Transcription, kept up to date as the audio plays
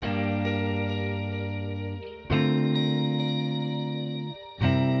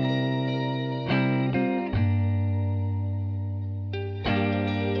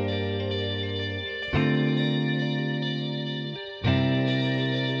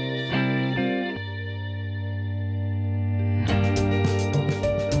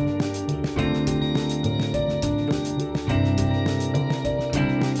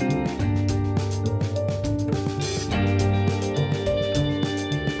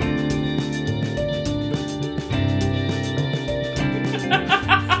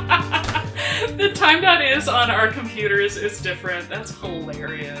time that is on our computers is different. That's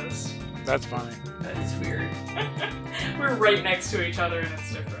hilarious. That's funny. That is weird. We're right next to each other and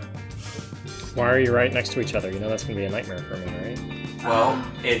it's different. Why are you right next to each other? You know that's going to be a nightmare for me, right? Well,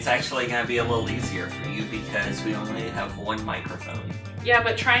 it's actually going to be a little easier for you because we only have one microphone. Yeah,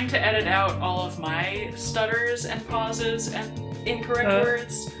 but trying to edit out all of my stutters and pauses and incorrect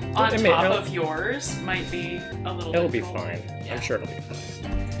words on top of yours might be a little It'll be difficult. fine. Yeah. I'm sure it'll be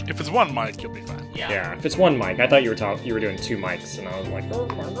fine. If it's one mic, you'll be fine. Yeah, if it's one mic. I thought you were doing two mics, and I was like, oh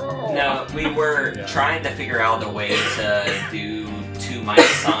my god. No, we were trying to figure out a way to do two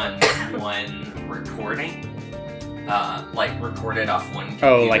mics on one recording. Like recorded off one computer.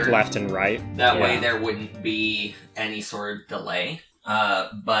 Oh, like left and right? That way there wouldn't be any sort of delay.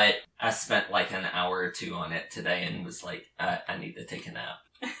 But I spent like an hour or two on it today and was like, I need to take a nap.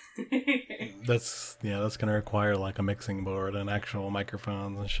 That's gonna require like a mixing board and actual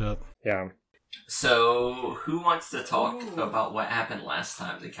microphones and shit. Yeah. So, who wants to talk about what happened last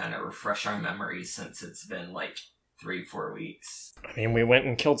time to kind of refresh our memories since it's been like 3-4 weeks? I mean, we went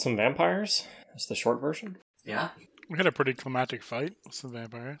and killed some vampires. That's the short version. Yeah? We had a pretty climactic fight with some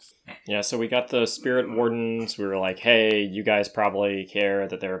vampires. Yeah, so we got the spirit wardens. We were like, hey, you guys probably care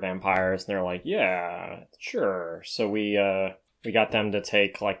that they're vampires. And they're like, yeah, sure. So we got them to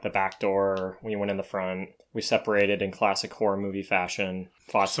take like the back door. We went in the front. We separated in classic horror movie fashion.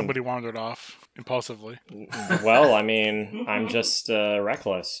 Fought Somebody wandered off impulsively. Well, I mean, I'm just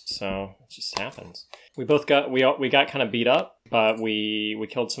reckless, so it just happens. We both got we got kind of beat up, but we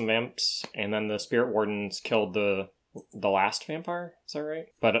killed some vamps, and then the spirit wardens killed the last vampire. Is that right?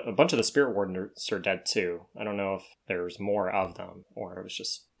 But a bunch of the spirit wardens are dead too. I don't know if there's more of them or it was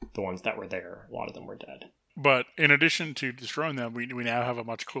just the ones that were there. A lot of them were dead. But in addition to destroying them, we now have a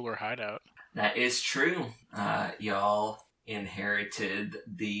much cooler hideout. That is true. Y'all inherited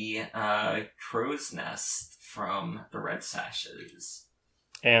the crow's nest from the Red Sashes.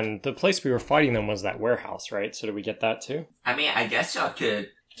 And the place we were fighting them was that warehouse, right? So did we get that too? I mean, I guess y'all could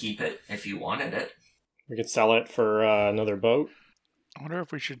keep it if you wanted it. We could sell it for another boat. I wonder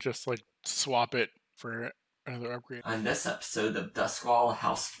if we should just like swap it for another upgrade. On this episode of Duskwall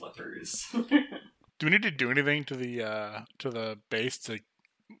House Flippers. Do we need to do anything to the base to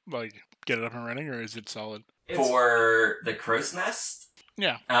like get it up and running, or is it solid? For the crow's nest?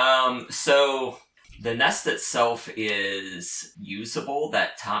 Yeah. So the nest itself is usable,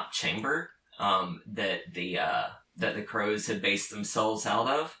 that top chamber, that the crows had based themselves out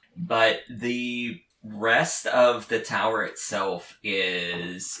of. But the rest of the tower itself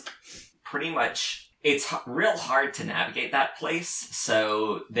is pretty much... It's real hard to navigate that place,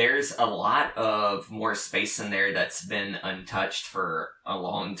 so there's a lot of more space in there that's been untouched for a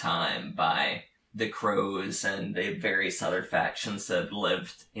long time by the crows and the various other factions that have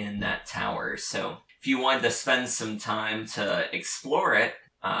lived in that tower. So if you wanted to spend some time to explore it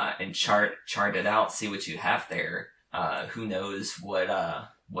and chart it out, see what you have there, who knows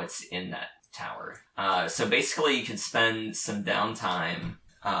what's in that tower. So basically you can spend some downtime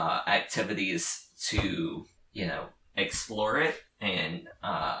activities to, explore it and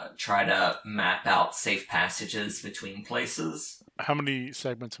try to map out safe passages between places. How many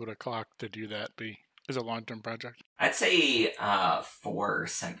segments would a clock to do that be? Is it a long-term project? I'd say 4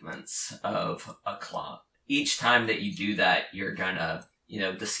 segments of a clock. Each time that you do that, you're gonna,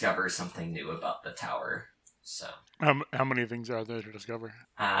 discover something new about the tower. So how many things are there to discover?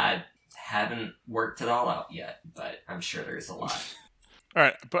 I haven't worked it all out yet, but I'm sure there's a lot. All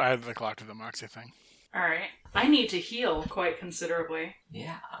right, but I have the clock to the Moxie thing. All right. I need to heal quite considerably.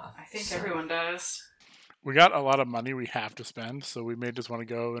 Yeah. I think everyone does. We got a lot of money we have to spend, so we may just want to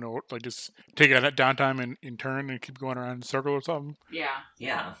go and just take a downtime in turn and keep going around in a circle or something. Yeah.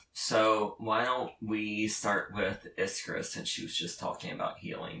 Yeah. So why don't we start with Iskra since she was just talking about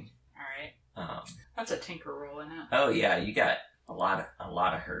healing. All right. That's a tinker roll in it. Oh yeah, you got a lot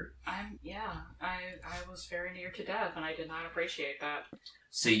of hurt. I was very near to death, and I did not appreciate that.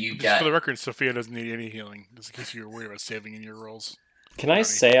 So you Just got... for the record, Sophia doesn't need any healing, just in case you were worried about saving in your rolls. Can I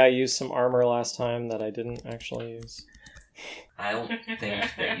say I used some armor last time that I didn't actually use? I don't think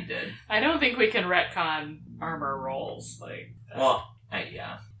that you did. I don't think we can retcon armor rolls. Well,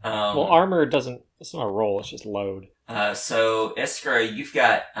 yeah. Well, armor doesn't... It's not a roll, it's just load. So, Iskra, you've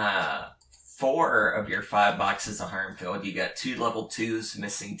got 4 of your 5 boxes of harm field. You got 2 level 2s,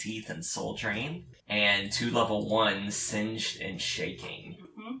 missing teeth and soul drain, and 2 level 1s, singed and shaking.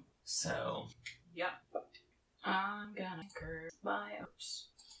 Mm-hmm. So... Yep. I'm gonna curse my oats.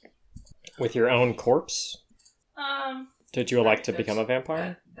 With your own corpse? Did you elect to become a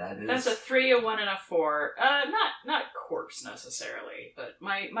vampire? That's a 3, a 1, and a 4. Not corpse necessarily, but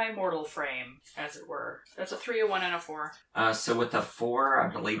my mortal frame, as it were. That's a 3, a 1, and a 4. So with the 4, I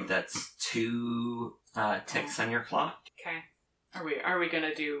believe that's 2 ticks on your clock. Okay. Are we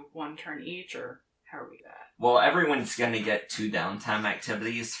gonna do 1 turn each, or how are we that? Well, everyone's going to get 2 downtime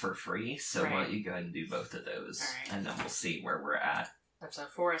activities for free, so Right. why don't you go ahead and do both of those, Alright. and then we'll see where we're at. That's a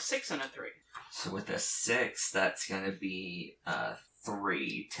 4, a 6, and a 3. So with a 6, that's going to be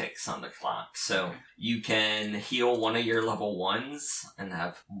 3 ticks on the clock. So Okay. you can heal one of your level 1s and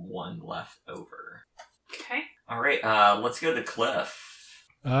have 1 left over. Okay. Alright, let's go to Cliff.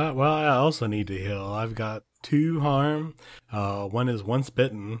 Well, I also need to heal. I've got 2 harm. One is once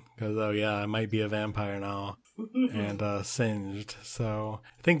bitten, because, I might be a vampire now, and singed. So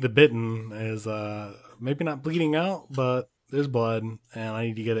I think the bitten is maybe not bleeding out, but there's blood, and I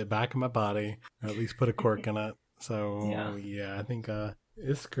need to get it back in my body, or at least put a cork in it. So, yeah I think,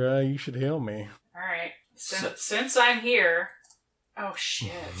 Iskra, you should heal me. Alright. Since I'm here... Oh,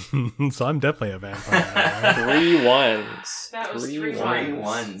 shit. So I'm definitely a vampire now, right? 3 ones. That was 3 3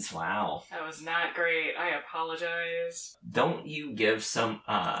 ones. 1s, wow. That was not great. I apologize. Don't you give some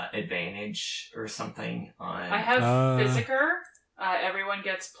advantage or something on... I have Physiker. Everyone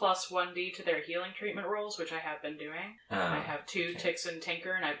gets plus 1d to their healing treatment rolls, which I have been doing. I have 2 ticks and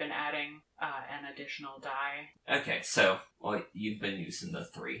tinker, and I've been adding an additional die. Okay, so you've been using the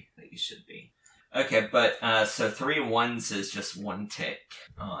 3 that you should be. Okay, but so 3 1s is just 1 tick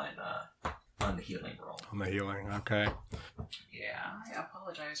on the healing roll. On the healing, okay. Yeah, I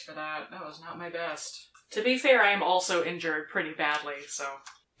apologize for that. That was not my best. To be fair, I am also injured pretty badly, so...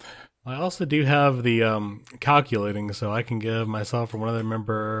 I also do have the calculating, so I can give myself or one other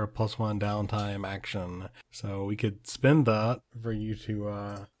member +1 downtime action. So we could spend that for you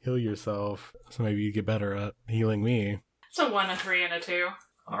to heal yourself, so maybe you get better at healing me. It's a 1, a 3, and a 2.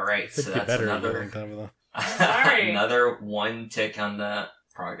 Alright, so Get that's better at another... healing time with Sorry. another 1 tick on the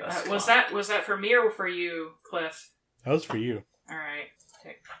progress Was clock. that for me or for you, Cliff? That was for you. Alright.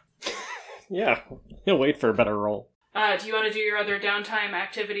 Tick. Yeah, he'll wait for a better roll. Do you want to do your other downtime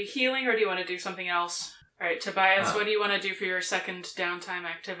activity healing, or do you want to do something else? Alright, Tobias, what do you want to do for your second downtime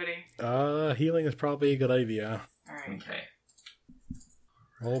activity? Healing is probably a good idea. Alright. Okay.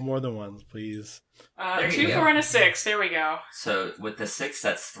 Roll more than once, please. There you 2, go. 4, and a 6. There we go. So with the 6,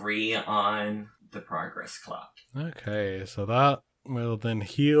 that's 3 on the progress clock. Okay, so that will then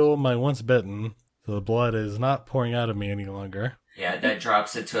heal my once bitten, so the blood is not pouring out of me any longer. Yeah, that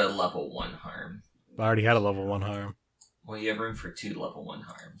drops it to a level 1 harm. I already had a level 1 harm. Well, you have room for 2 level 1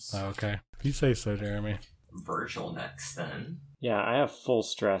 harms. Okay. If you say so, Jeremy. Virgil next, then. Yeah, I have full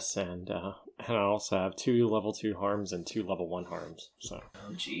stress, and I also have 2 level 2 harms and 2 level 1 harms. So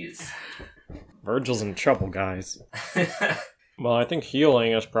Oh, jeez. Virgil's in trouble, guys. Well, I think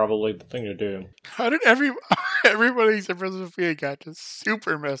healing is probably the thing to do. How did everybody except for Sophia got just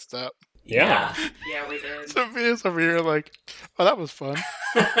super messed up? Yeah. Yeah, we did. Sophia's over here like, oh, that was fun.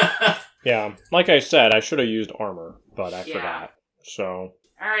 Yeah, like I said, I should have used armor, but I Yeah. forgot. So,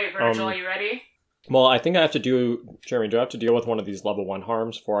 Alright, Virgil, are you ready? well, I think I have to do... Jeremy, do I have to deal with one of these level 1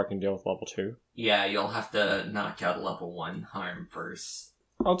 harms before I can deal with level 2? Yeah, you'll have to knock out a level 1 harm first.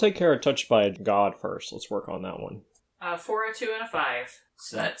 I'll take care of Touched by God first. Let's work on that one. 4, a 2, and a 5.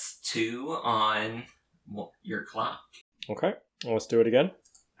 So that's 2 on your clock. Okay, well, let's do it again.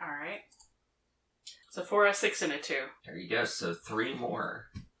 Alright. So 4, a 6, and a 2. There you go. So 3 more.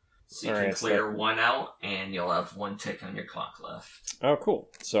 So you All can right, so clear 1 out, and you'll have 1 tick on your clock left. Oh, cool.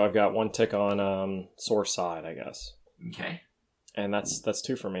 So I've got 1 tick on sore side, I guess. Okay. And that's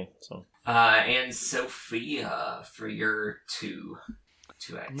 2 for me, so... And Sophia, for your two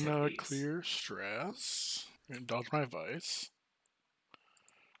I'm activities. gonna clear stress. Indulge my vice.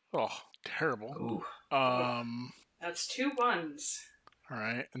 Oh, terrible. Ooh. That's 2 1s.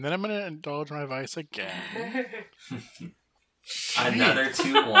 Alright, and then I'm gonna indulge my vice again. Another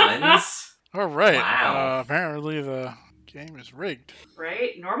 2 1s. Alright. Wow. Apparently the game is rigged.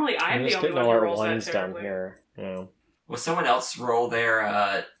 Right? Normally I'm I'm the just only getting one all who our rolls that ones down terribly. here. Yeah. Will someone else roll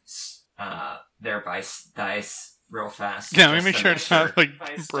their vice dice real fast? Yeah, let me Just make to sure it's not like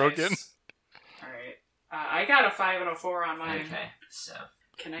Vice broken. dice. Alright. I got a 5 and a 4 on mine. Okay, so.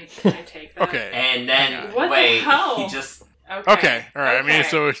 Can I take that? Okay. And then, What the wait, hell? he just. Okay, alright. I mean, Okay.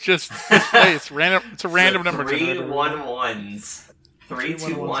 so it's just it's random. It's a random number. 3 generator. 1 1s. 3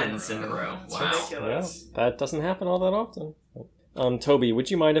 2 1s in a row. That's Wow. ridiculous. Yeah, that doesn't happen all that often. Toby, would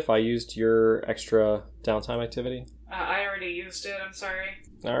you mind if I used your extra downtime activity? I already used it, I'm sorry.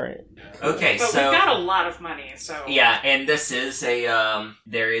 Alright. Okay, But so. we've got a lot of money, so... Yeah, and this is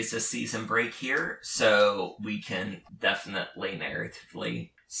there is a season break here, so we can definitely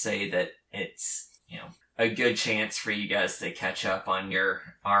narratively say that it's, a good chance for you guys to catch up on your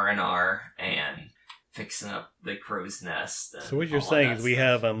R&R and fixing up the crow's nest. So what you're saying is we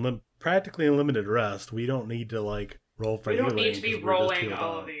have practically unlimited rest. We don't need to roll for healing. We don't need to be rolling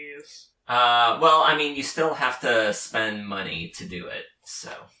all of these. Well, I mean, you still have to spend money to do it,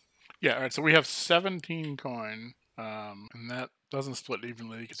 so. Yeah, all right, so we have 17 coin, and that doesn't split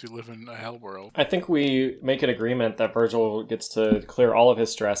evenly because we live in a hell world. I think we make an agreement that Virgil gets to clear all of his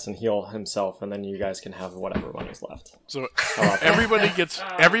stress and heal himself, and then you guys can have whatever money's left. So everybody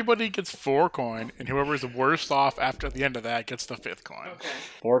gets 4 coin, and whoever's the worst off after the end of that gets the 5th coin. Okay.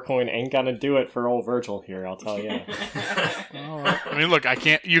 4 coin ain't gonna do it for old Virgil here, I'll tell you. All right. I mean, look,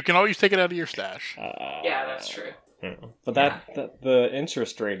 you can always take it out of your stash. Yeah, that's true. But the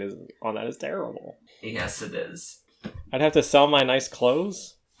interest rate on that is terrible. Yes, it is. I'd have to sell my nice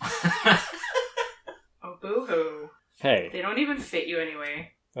clothes? Oh, boo-hoo. Hey. They don't even fit you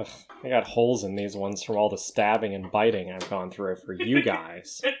anyway. Ugh, I got holes in these ones from all the stabbing and biting I've gone through for you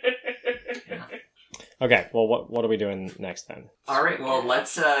guys. Yeah. Okay, well, what are we doing next then? Alright, well,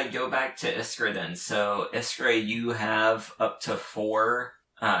 let's go back to Iskra then. So, Iskra, you have up to 4...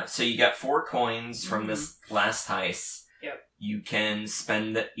 so you got 4 coins from this last heist. Yep. You can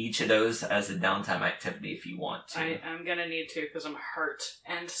spend each of those as a downtime activity if you want to. I'm gonna need to because I'm hurt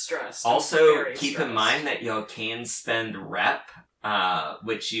and stressed. Also, keep in mind that y'all can spend rep,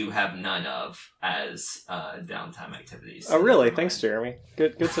 which you have none of as downtime activities. Oh, really? Thanks, Jeremy.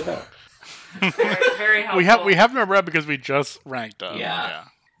 Good to know. Very, very helpful. We have no rep because we just ranked up. Yeah.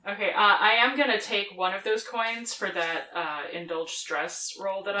 Okay, I am gonna take one of those coins for that indulge stress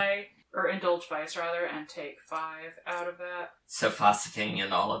roll or indulge vice rather, and take 5 out of that. So fossicking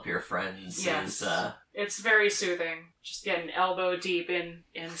in all of your friends is... It's very soothing. Just getting elbow deep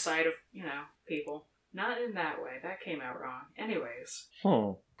inside of, people. Not in that way. That came out wrong. Anyways.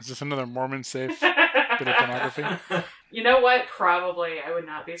 Is this another Mormon safe bit of pornography? You know what? Probably. I would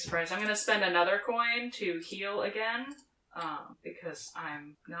not be surprised. I'm going to spend another coin to heal again. Because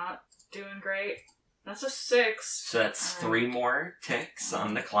I'm not doing great. That's a 6. So that's 3 more ticks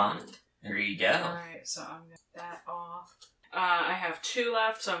on the clock. There you go. Alright, so I'm going to get that off. I have 2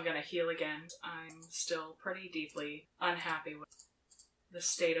 left, so I'm going to heal again. I'm still pretty deeply unhappy with the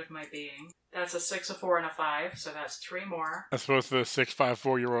state of my being. That's a 6, a 4, and a 5, so that's 3 more. As opposed to the 6, 5,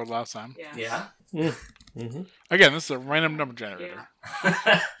 4 you rolled last time. Yes. Yeah. Mm-hmm. Again, this is a random number generator.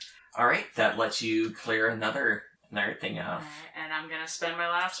 Yeah. Alright, that lets you clear another thing off. Right, and I'm going to spend my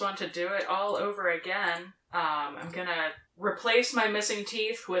last one to do it all over again. I'm going to replace my missing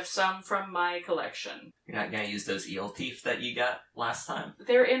teeth with some from my collection. You're not going to use those eel teeth that you got last time?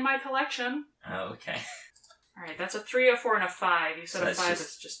 They're in my collection. Oh, okay. Alright, that's a 3, a 4, and a 5. You said So a that's 5 just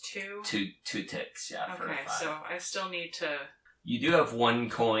is just 2? Two ticks, yeah, for a Okay, 5. so I still need to... You do have 1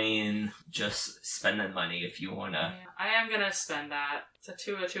 coin, just spending money if you want to. Yeah, I am going to spend that. It's a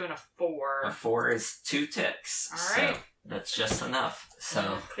 2, a 2, and a 4. A 4 is 2 ticks. Alright. So that's just enough.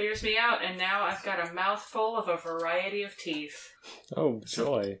 So It clears me out, and now I've got a mouthful of a variety of teeth. Oh,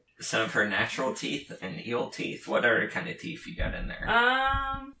 joy. some of her natural teeth and eel teeth. What other kind of teeth you got in there?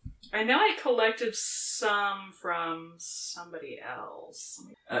 I know I collected some from somebody else.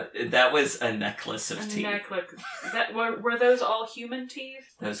 That was a necklace of teeth. That were those all human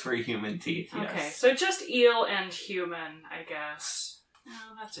teeth? Those were human teeth, yes. Okay, so just eel and human, I guess.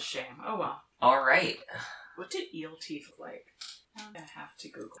 Oh, that's a shame. Oh well. Alright. What did eel teeth look like? I'm gonna have to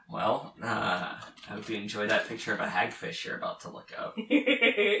Google. Well, I hope you enjoy that picture of a hagfish you're about to look up.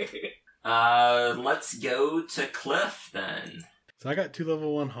 Let's go to Cliff then. So I got 2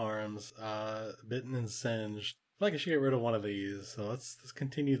 level 1 harms, bitten and singed. I feel like I should get rid of one of these, so let's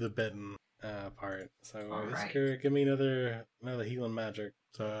continue the bitten part. So Alright. give me another healing magic.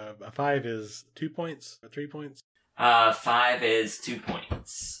 So a 5 is 2 points or 3 points. 5 is 2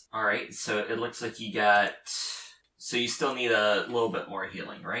 points. Alright, so it looks like you got... So you still need a little bit more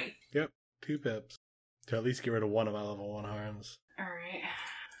healing, right? Yep, 2 pips. To at least get rid of one of my level 1 harms. Alright.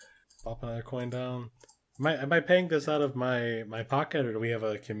 Pop another coin down. Am I paying this out of my pocket, or do we have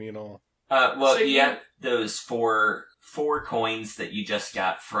a communal? Well, So you have those four coins that you just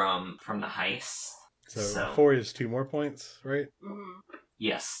got from the heist. So 4 is 2 more points, right? Mm-hmm.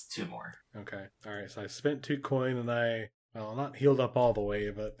 Yes, 2 more. Okay. Alright, so I spent 2 coin and well, not healed up all the way,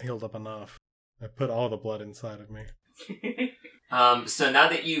 but healed up enough. I put all the blood inside of me. So now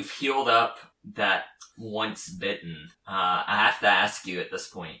that you've healed up that once bitten, I have to ask you at this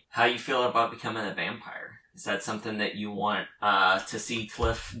point, how you feel about becoming a vampire? Is that something that you want to see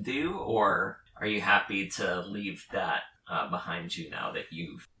Cliff do, or are you happy to leave that behind you now that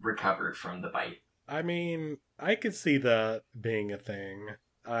you've recovered from the bite? I mean, I could see that being a thing.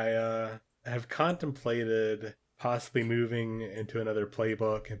 I have contemplated possibly moving into another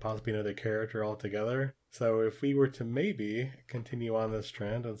playbook and possibly another character altogether. So if we were to maybe continue on this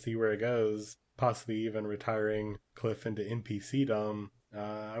trend and see where it goes, possibly even retiring Cliff into NPC-dom,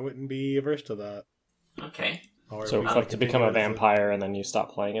 I wouldn't be averse to that. Okay. Or So if we Cliff to become a continue as vampire and then you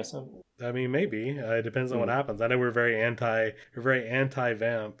stop playing as him? I mean, maybe. It depends on what happens. I know we're very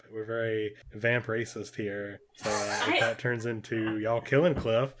anti-vamp. We're very vamp racist here. So if that turns into y'all killing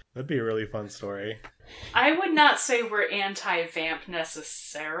Cliff, that'd be a really fun story. I would not say we're anti-vamp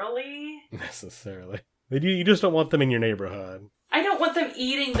necessarily. You just don't want them in your neighborhood. I don't want them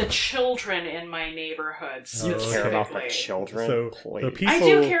eating the children in my neighborhood. You care about the specifically. children? So Please. the people, I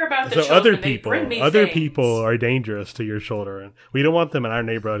do care about the children. Other They people, bring me other things. people are dangerous to your children. We don't want them in our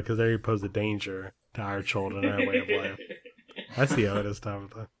neighborhood because they pose a danger to our children and our way of life. I see how it is,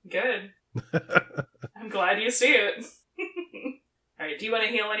 Tabitha. Good. I'm glad you see it. Alright, do you want to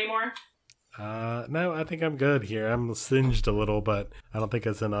heal anymore? No, I think I'm good here. I'm singed a little, but I don't think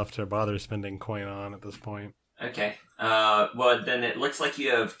it's enough to bother spending coin on at this point. Okay. Well, then it looks like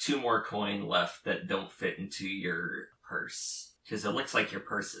you have 2 more coin left that don't fit into your purse. Because it looks like your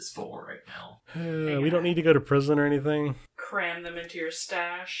purse is full right now. We don't need to go to prison or anything. Cram them into your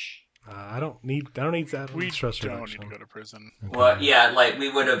stash. I don't need that We stress don't reduction. need to go to prison. Okay. Well, yeah, like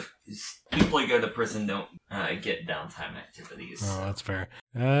we would have. People who go to prison don't get downtime activities. Oh, so. that's fair.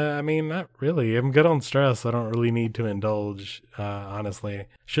 I mean, not really. I'm good on stress. I don't really need to indulge. Honestly,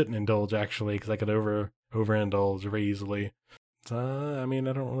 shouldn't indulge actually, because I could overindulge very easily. So, I mean,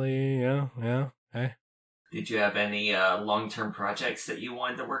 I don't really. Yeah. Hey. Did you have any long-term projects that you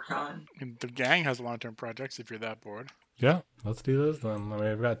wanted to work on? And the gang has long-term projects if you're that bored. Yeah, let's do those then. I mean,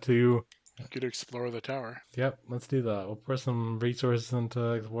 I've got 2. You could explore the tower. Yep, let's do that. We'll pour some resources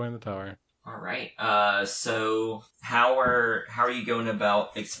into exploring the tower. All right. So how are you going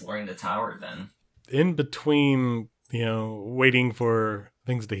about exploring the tower then? In between, waiting for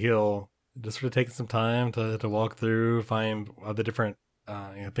things to heal, just sort of taking some time to walk through, find other different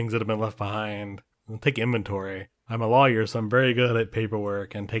things that have been left behind, and take inventory. I'm a lawyer, so I'm very good at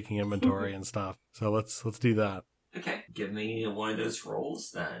paperwork and taking inventory and stuff. So let's do that. Okay. Give me one of those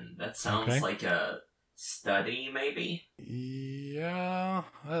rolls then. That sounds Okay. like a study, maybe? Yeah,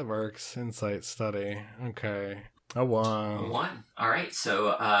 that works. Insight study. Okay. A 1. 1. All right.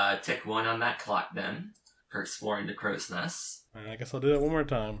 So tick 1 on that clock then for exploring the crow's nest. I guess I'll do that one more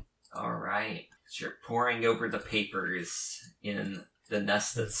time. All right. So you're poring over the papers in the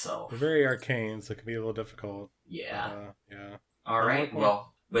nest itself. They're very arcane, so it can be a little difficult. Yeah. Yeah. All One right. more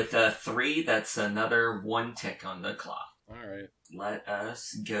Well, with a 3, that's another 1 tick on the clock. All right. Let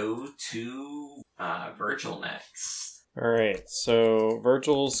us go to Virgil next. Alright, so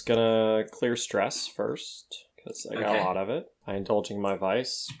Virgil's gonna clear stress first, because I got Okay. a lot of it, by indulging my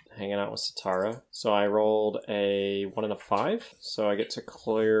vice, hanging out with Satara. So I rolled a 1 and a 5, so I get to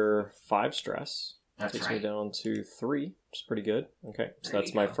clear 5 stress. That's Takes right. me down to 3, which is pretty good. Okay, so There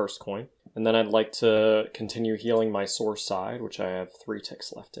that's you my go. first coin. And then I'd like to continue healing my sore side, which I have 3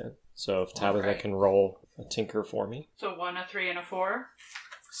 ticks left in. So if Tabitha Alright. can roll a tinker for me. So 1, a 3, and a 4.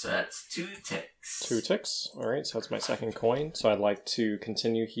 So that's 2 ticks. 2 ticks. Alright, so that's my second coin. So I'd like to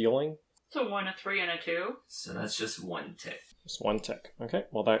continue healing. So 1, a 3, and a 2. So that's just 1 tick. Just 1 tick. Okay,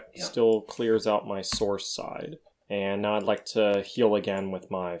 well that Yep. still clears out my sore side. And now I'd like to heal again with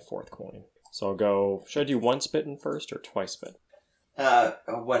my 4th coin. So I'll go, should I do 1 bitten first or twice bitten?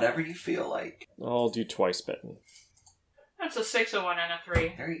 Whatever you feel like. I'll do twice bitten. That's a 6, a 1, and a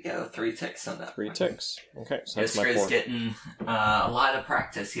 3. There you go. 3 ticks on that. 3 one. ticks. Okay, so that's my Iskra's 4th. getting a lot of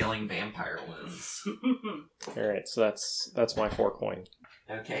practice healing vampire wounds. Alright, so that's my 4 coin.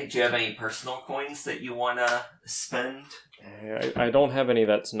 Okay, do you have any personal coins that you want to spend? I don't have any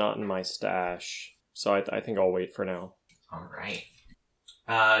that's not in my stash, so I think I'll wait for now. Alright.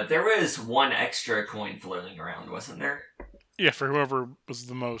 There was 1 extra coin floating around, wasn't there? Yeah, for whoever was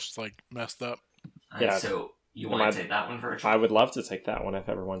the most messed up. Yeah. So you Am want I- to take that one, Virgil? I would love to take that one if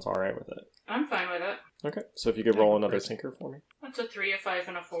everyone's alright with it. I'm fine with it. Okay, so if you could roll another tinker for me. That's a 3, a 5,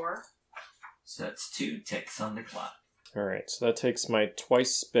 and a 4. So that's 2 ticks on the clock. Alright, so that takes my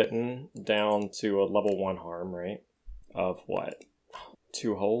twice bitten down to a level 1 harm, right? Of what?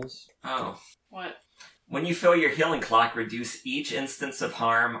 2 holes? Oh. What? When you fill your healing clock, reduce each instance of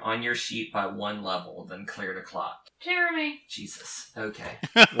harm on your sheet by 1 level, then clear the clock. Jeremy. Jesus. Okay.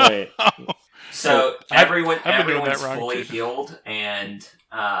 Wait. So I've been doing everyone's that wrong, fully too. healed, and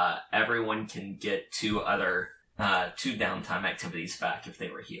everyone can get 2 other 2 downtime activities back if they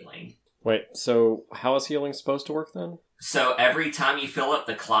were healing. Wait, so how is healing supposed to work then? So every time you fill up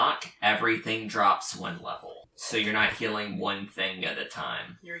the clock, everything drops 1 level. So you're not healing one thing at a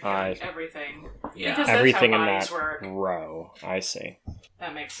time. You're healing everything. Yeah. Because that's Everything how in bodies that work. row. I see.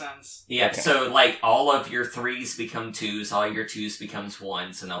 That makes sense. Yeah, Okay. so like all of your 3s become 2s, all your 2s becomes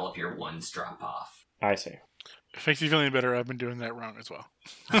 1s, and all of your 1s drop off. I see. If it makes you feeling better, I've been doing that wrong as well.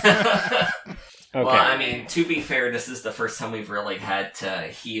 Okay. Well, I mean, to be fair, this is the first time we've really had to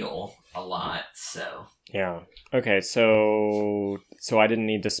heal a lot, so... Yeah. Okay, so I didn't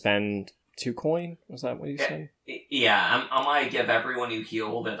need to spend 2 coin? Was that what you said? Yeah, I'm gonna give everyone who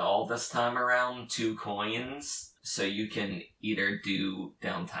healed at all this time around 2 coins, so you can either do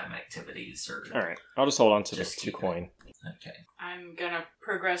downtime activities or... Alright. I'll just hold on to Just this 2 keep it. coin. Okay. I'm gonna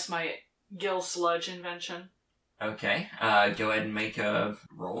progress my Gill Sludge invention. Okay, go ahead and make a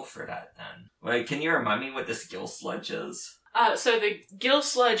roll for that then. Wait, can you remind me what this gill sludge is? So the Gill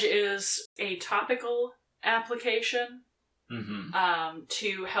Sludge is a topical application Mm-hmm.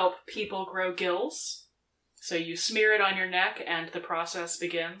 to help people grow gills. So you smear it on your neck and the process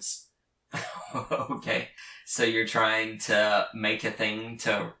begins. Okay, so you're trying to make a thing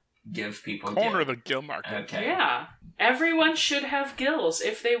to give people Corner gill. the gill market. Okay. Yeah. Everyone should have gills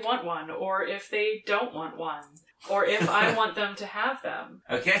if they want one, or if they don't want one, or if I want them to have them.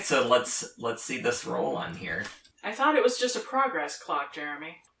 Okay, so let's see this roll on here. I thought it was just a progress clock,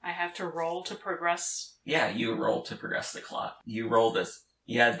 Jeremy. I have to roll to progress. Yeah, you roll to progress the clock. You roll this.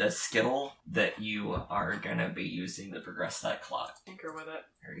 Yeah, the skill that you are gonna be using to progress that clock. Tinker with it.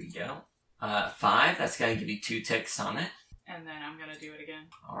 There you go. 5. That's gonna give you 2 ticks on it. And then I'm gonna do it again.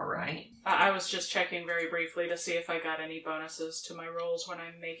 All right. I was just checking very briefly to see if I got any bonuses to my rolls when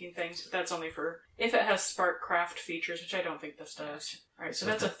I'm making things, but that's only for if it has Spark Craft features, which I don't think this does. Alright, so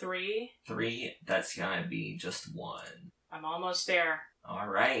that's a 3. 3. That's gonna be just 1. I'm almost there. All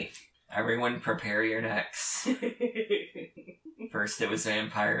right. Everyone, prepare your necks. First it was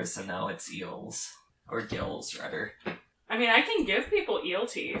vampires, and now it's eels. Or gills, rather. I mean, I can give people eel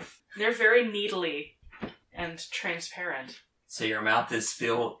teeth. They're very needly and transparent. So your mouth is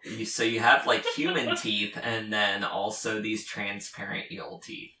filled... So you have, like, human teeth, and then also these transparent eel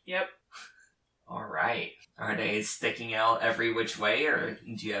teeth. Yep. All right. Are they sticking out every which way, or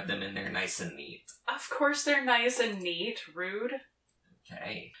do you have them in there nice and neat? Of course they're nice and neat. Rude.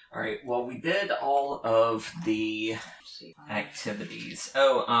 Okay. All right. Well, we did all of the activities.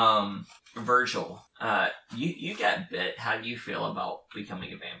 Oh, Virgil, you got bit. How do you feel about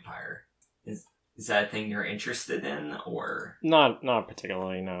becoming a vampire? Is that a thing you're interested in, or? Not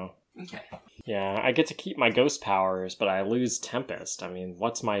particularly, no. Okay. Yeah, I get to keep my ghost powers, but I lose Tempest. I mean,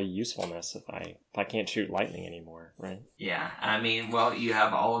 what's my usefulness if I can't shoot lightning anymore, right? Yeah. I mean, well, you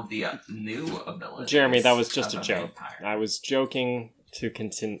have all of the new abilities. Jeremy, that was just of a joke. vampire. I was joking to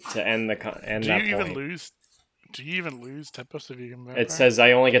continue to end Do that you even point. lose? Do you even lose Tempest if you can? It says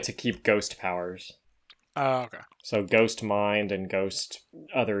I only get to keep ghost powers. Oh, okay. So ghost mind and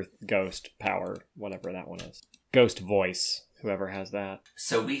other ghost power, whatever that one is. Ghost voice, whoever has that.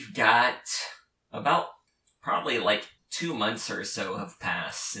 So we've got about probably like 2 months or so have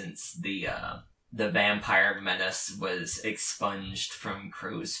passed since the vampire menace was expunged from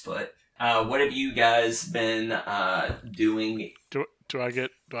Crowsfoot. What have you guys been doing? Do I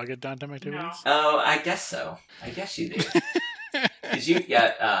get downtime activities? Oh, I guess so. I guess you do. Because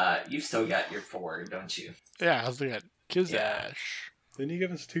you've still got your 4, don't you? Yeah, I was looking at Kizash. Yeah. Didn't you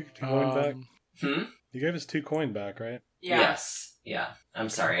give us two coin back? Hmm? You gave us 2 coin back, right? Yeah. Yes. Yeah. I'm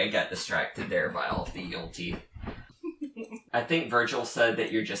sorry, I got distracted there by all of the eel teeth. I think Virgil said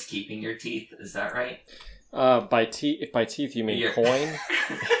that you're just keeping your teeth. Is that right? By teeth you mean Yeah. coin?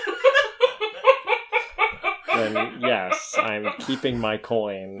 Then yes, I'm keeping my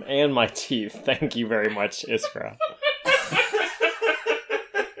coin and my teeth. Thank you very much, Iskra.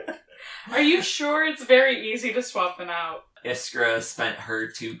 Are you sure it's very easy to swap them out? Iskra spent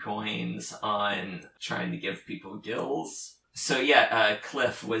her 2 coins on trying to give people gills. So yeah,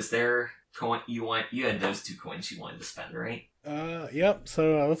 Cliff, was there coin you had those 2 coins you wanted to spend, right? Yep.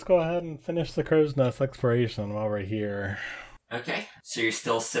 So let's go ahead and finish the Crow's Nest exploration while we're here. Okay. So you're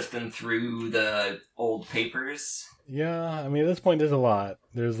still sifting through the old papers? Yeah, I mean, at this point, there's a lot.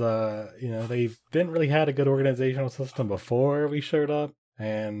 There's, they didn't really had a good organizational system before we showed up,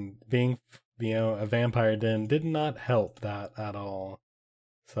 and being, a vampire den did not help that at all.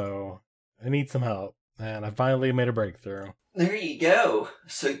 So, I need some help, and I finally made a breakthrough. There you go.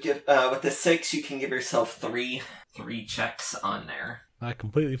 So give with the 6, you can give yourself 3 checks on there. That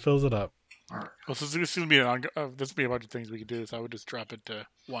completely fills it up. Well, so this will be this will be a bunch of things we could do. So I would just drop it to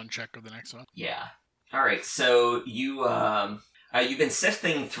 1 check of the next one. Yeah. All right. So you You've been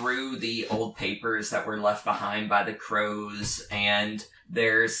sifting through the old papers that were left behind by the crows, and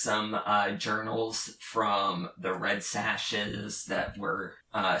there's some journals from the Red Sashes that were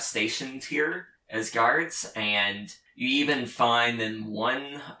stationed here as guards, and you even find in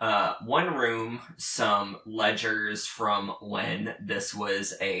one room some ledgers from when this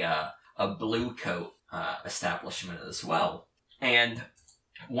was a blue coat establishment as well. And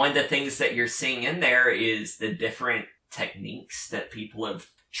one of the things that you're seeing in there is the different techniques that people have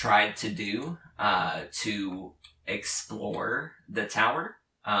tried to do to explore the tower.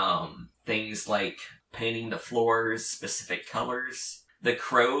 Things like painting the floors specific colors. The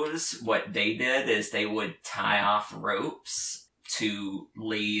crows, what they did is they would tie off ropes to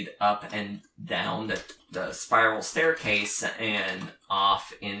lead up and down the spiral staircase and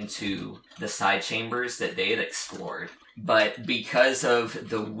off into the side chambers that they had explored. But because of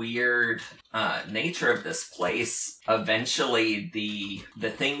the weird nature of this place, eventually the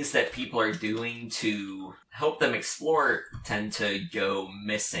things that people are doing to help them explore tend to go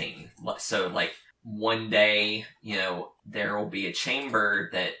missing. So, like, one day, there will be a chamber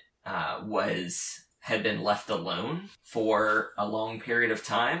that had been left alone for a long period of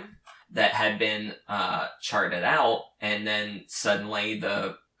time that had been charted out, and then suddenly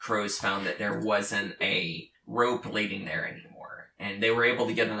the crows found that there wasn't a rope leading there anymore. And they were able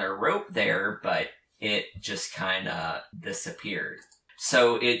to get another rope there, but it just kind of disappeared.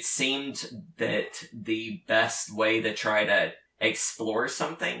 So it seemed that the best way to try to explore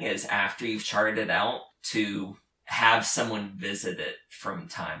something is after you've charted it out to have someone visit it from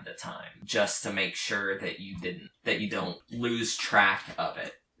time to time, just to make sure that you don't lose track of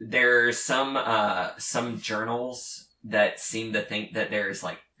it. There are some journals that seem to think that there's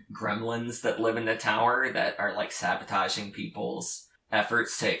like gremlins that live in the tower that are like sabotaging people's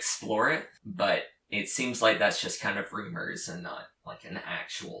efforts to explore it, but it seems like that's just kind of rumors and not like an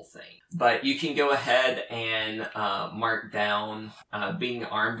actual thing. But you can go ahead and mark down, being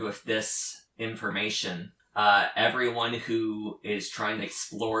armed with this information, everyone who is trying to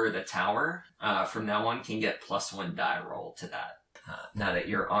explore the tower from now on can get +1 die roll to that, now that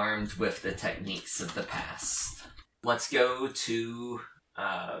you're armed with the techniques of the past. Let's go to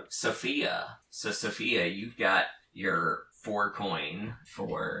Sophia. So Sophia, you've got your 4 coin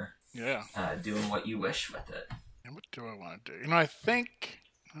for doing what you wish with it. And what do I want to do? I think...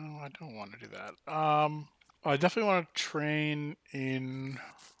 No, I don't want to do that. I definitely want to train in...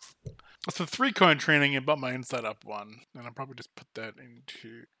 So 3 coin training about my inside up 1. And I'll probably just put that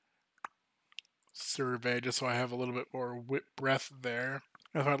into survey just so I have a little bit more breath there.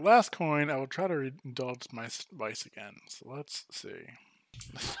 And with my last coin, I will try to indulge my vice again. So let's see.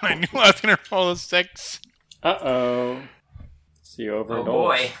 I knew I was going to roll a 6. Uh-oh. So you overindulge. Oh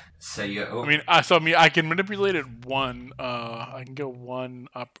boy. So you I can manipulate it 1. I can go 1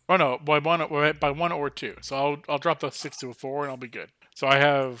 up. Oh no, by 1 or 2. So I'll drop the 6 to a 4 and I'll be good. So I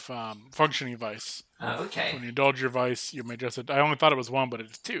have functioning vice. Okay. When you indulge your vice, you may just... I only thought it was 1, but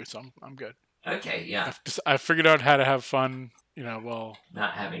it's 2, so I'm good. Okay, yeah. I figured out how to have fun, well...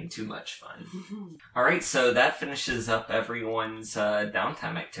 Not having too much fun. Alright, so that finishes up everyone's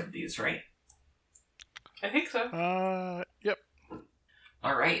downtime activities, right? I think so. Yep.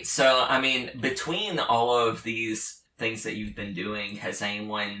 Alright, so, between all of these things that you've been doing, has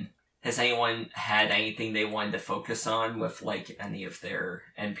anyone had anything they wanted to focus on with, like, any of their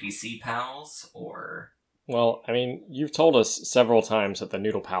NPC pals, or... Well, you've told us several times that the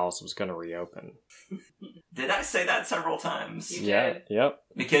Noodle Palace was going to reopen. Did I say that several times? You Yeah, did. yep.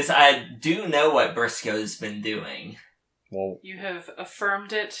 Because I do know what Briscoe's been doing. Well, You have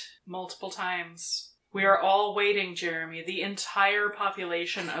affirmed it multiple times. We are all waiting, Jeremy. The entire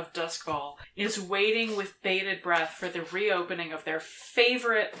population of Duskfall is waiting with bated breath for the reopening of their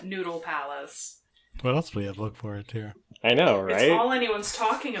favorite Noodle Palace. What else do we have to look forward to? I know, right? It's all anyone's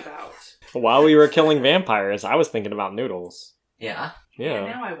talking about. While we were killing vampires, I was thinking about noodles. Yeah. Yeah.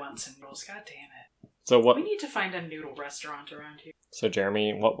 Now I want some noodles. God damn it. So what? We need to find a noodle restaurant around here. So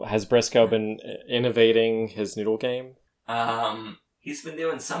Jeremy, what has Briscoe been innovating his noodle game? He's been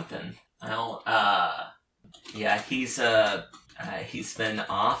doing something. Well, he's been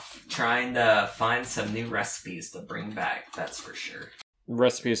off trying to find some new recipes to bring back, that's for sure.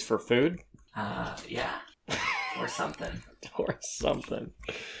 Recipes for food? Yeah. Or something. Or something.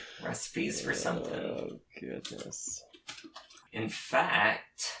 Recipes for something. Oh, goodness. In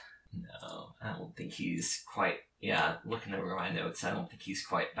fact, no, I don't think he's quite... Yeah, looking over my notes, I don't think he's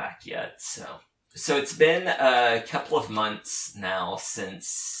quite back yet, So it's been a couple of months now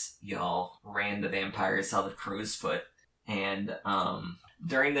since y'all ran the vampires out of Crowsfoot, and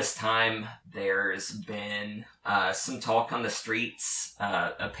During this time, there's been some talk on the streets.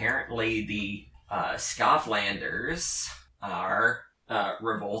 Apparently, the Scavlanders are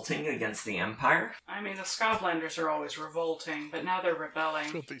revolting against the Empire. I mean, the Scavlanders are always revolting, but now they're rebelling.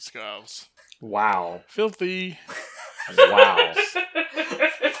 Filthy Scavs. Wow. Filthy, Wow.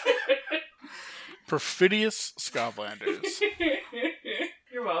 perfidious Scavlanders.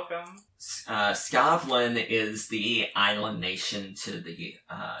 You're welcome. Scavlan is the island nation to the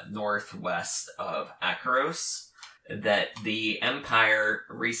northwest of Akaros that the Empire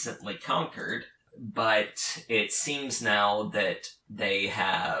recently conquered, but it seems now that they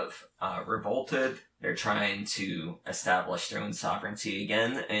have revolted. They're trying to establish their own sovereignty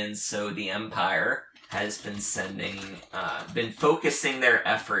again, and so the Empire has been been focusing their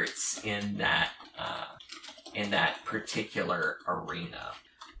efforts in that particular arena.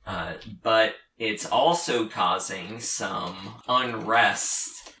 But it's also causing some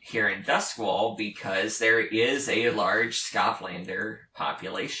unrest here in Duskwall because there is a large Scavlander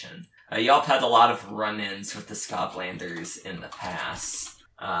population. Y'all have had a lot of run-ins with the Scavlanders in the past.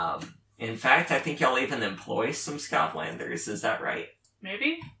 In fact, I think y'all even employ some Scavlanders, is that right?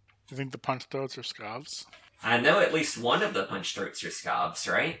 Maybe? Do you think the punch throats are Scavs? I know at least one of the punch throats are Scavs,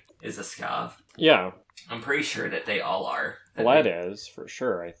 right? Is a Scav. Yeah. I'm pretty sure that they all are. Bled is, for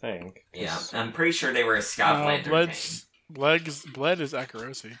sure, I think. Yeah, I'm pretty sure they were a Scavlander Bled is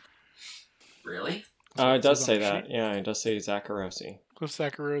Akarosi. Really? That's It what does says say on the that. sheet. Yeah, it does say Zakharosi. Cliff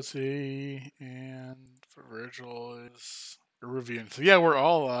Akarosi, and for Virgil is Iruvian. So yeah,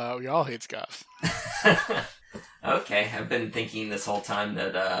 we all hate Scavs. Okay, I've been thinking this whole time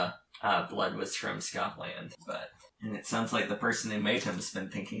that Blood was from Scotland, and it sounds like the person who made him has been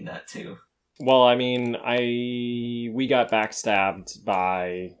thinking that too. Well, I mean, we got backstabbed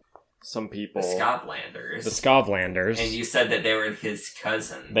by some The people. Scotlanders. The Scavlanders. And you said that they were his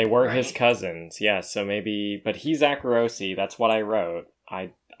cousin. They were right? his cousins, yes. So maybe, but he's Akarosi. That's what I wrote.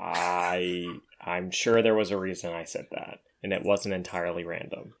 I'm sure there was a reason I said that, and it wasn't entirely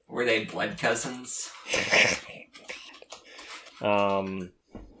random. Were they blood cousins?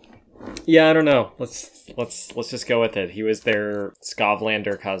 Yeah, I don't know. Let's just go with it. He was their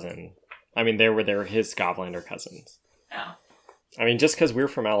Scavlander cousin. I mean, they were his Scavlander cousins. Yeah, I mean, just because we're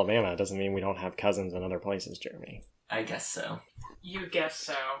from Alabama doesn't mean we don't have cousins in other places, Jeremy. I guess so. You guess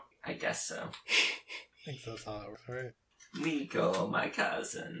so. I guess so. I think that's how it works, right? Nico, my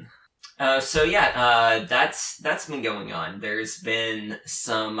cousin. That's been going on. There's been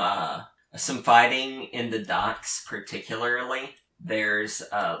some fighting in the docks, particularly. There's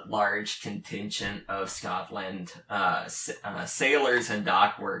a large contingent of Scotland sailors and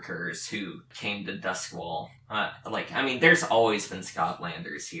dock workers who came to Duskwall. There's always been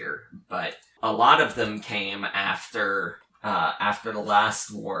Scotlanders here, but a lot of them came after the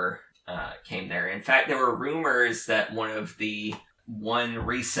last war came there. In fact, there were rumors that one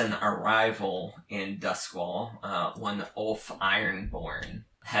recent arrival in Duskwall, one Ulf Ironborn,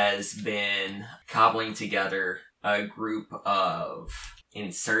 has been cobbling together a group of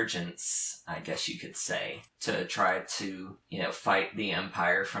insurgents, I guess you could say, to try to, fight the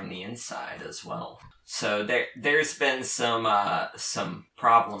Empire from the inside as well. So there's been some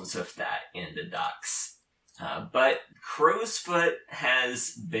problems with that in the docks. But Crowsfoot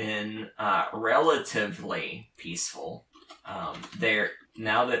has been relatively peaceful.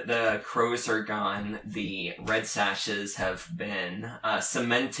 Now that the crows are gone, the Red Sashes have been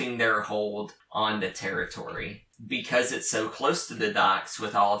cementing their hold on the territory. Because it's so close to the docks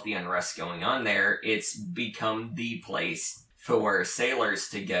with all of the unrest going on there, it's become the place for sailors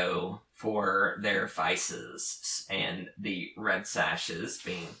to go for their vices. And the Red Sashes,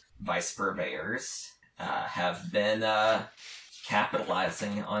 being vice purveyors, have been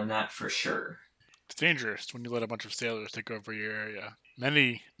capitalizing on that for sure. It's dangerous when you let a bunch of sailors take over your area.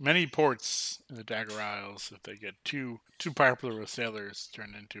 Many ports in the Dagger Isles, if they get too popular with sailors,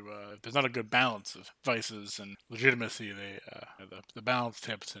 turn into if there's not a good balance of vices and legitimacy, the balance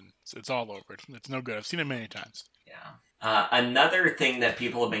tips and it's all over. It's no good. I've seen it many times. Yeah. Another thing that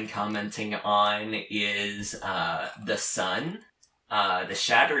people have been commenting on is the sun. The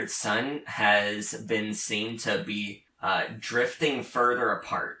Shattered Sun has been seen to be drifting further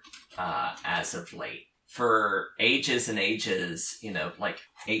apart as of late. For ages and ages,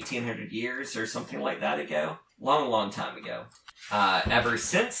 1800 years or something like that ago. Long time ago. Ever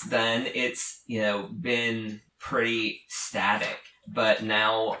since then, it's, been pretty static. But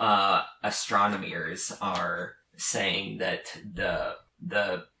now, astronomers are saying that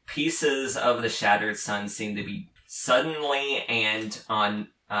the pieces of the Shattered Sun seem to be suddenly and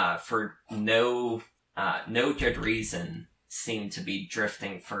for no good reason seem to be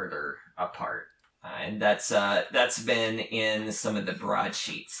drifting further apart. And that's been in some of the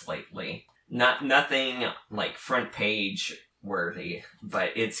broadsheets lately. Nothing like front page worthy, but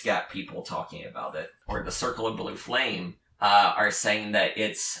it's got people talking about it. Or the Circle of Blue Flame are saying that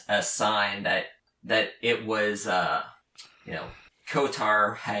it's a sign that it was,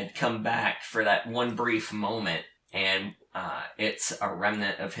 Kotar had come back for that one brief moment, and it's a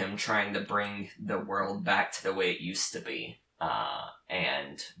remnant of him trying to bring the world back to the way it used to be.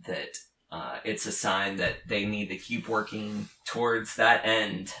 And that it's a sign that they need to keep working towards that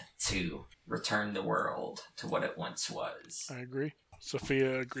end to return the world to what it once was. I agree.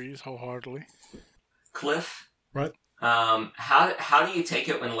 Sophia agrees wholeheartedly. Cliff? What? How do you take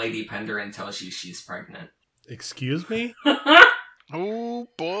it when Lady Penderin tells you she's pregnant? Excuse me? Oh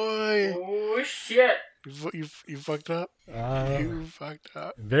boy! Oh shit! You fucked up. You fucked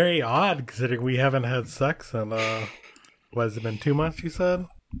up. Very odd considering we haven't had sex in what has it been 2 months? You said.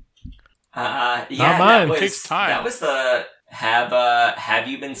 Yeah, Not mine. That Takes time. That was the have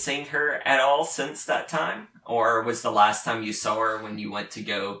you been seeing her at all since that time, or was the last time you saw her when you went to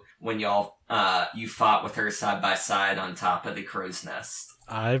go when y'all you fought with her side by side on top of the crow's nest?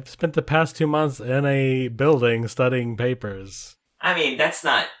 I've spent the past 2 months in a building studying papers. I mean, that's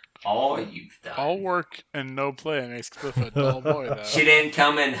not all you've done. All work and no play makes Cliff a dull boy, though. She didn't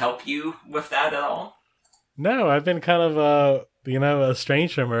come and help you with that at all? No, I've been kind of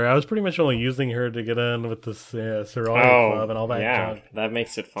estranged from her. I was pretty much only using her to get in with the sorority club and all that junk. That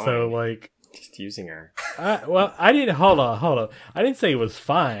makes it fine. So, like... Just using her. I didn't... Hold on. I didn't say it was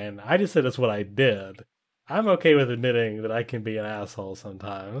fine. I just said it's what I did. I'm okay with admitting that I can be an asshole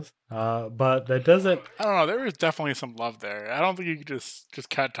sometimes. But that doesn't... I don't know. There is definitely some love there. I don't think you could just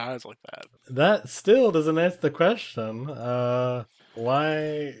cut ties like that. That still doesn't answer the question.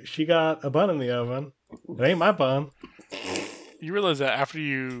 Why she got a bun in the oven. It ain't my bun. You realize that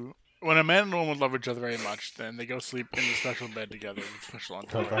when a man and a woman love each other very much, then they go sleep in a special bed together with special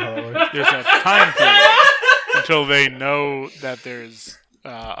underwear. There's a time period until they know that there's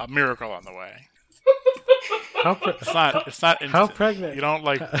a miracle on the way. It's not instant. How pregnant? You don't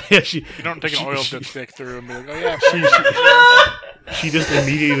Yeah, you don't take an oil dipstick through and be like, oh yeah. She just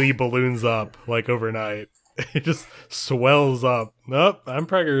immediately balloons up like overnight. It just swells up. Nope, I'm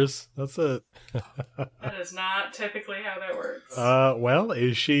preggers. That's it. That is not typically how that works. Well,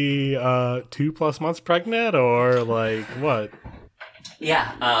 is she 2+ months pregnant or like what?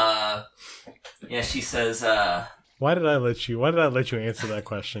 Yeah, she says, Why did I let you answer that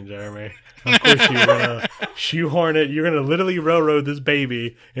question, Jeremy? Of course you're gonna shoehorn it. You're gonna literally railroad this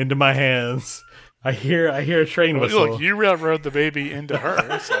baby into my hands. I hear a train whistle. Look, you railroad the baby into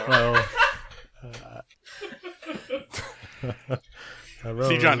her. So.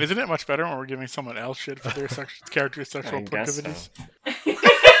 See, John, isn't it much better when we're giving someone else shit for their character's sexual proclivities? So.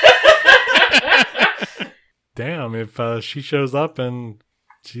 Damn, if she shows up and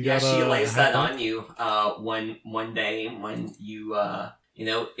she lays that on you one day when you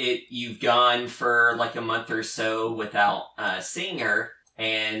you've gone for like a month or so without seeing her,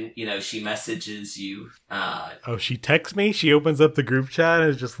 and she messages you. She texts me. She opens up the group chat and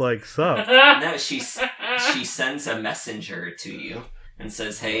is just like, "Sup?" No, she sends a messenger to you and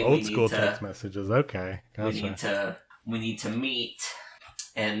says, "Hey, old school text messages." Okay, gotcha. We need to meet,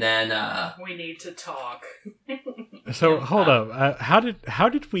 and then we need to talk. So hold up. How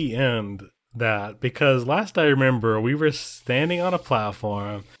did we end that? Because last I remember, we were standing on a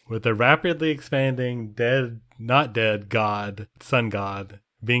platform with a rapidly expanding not dead god, sun god,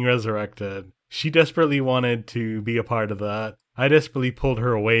 being resurrected. She desperately wanted to be a part of that. I desperately pulled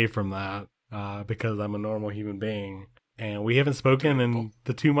her away from that because I'm a normal human being. And we haven't spoken in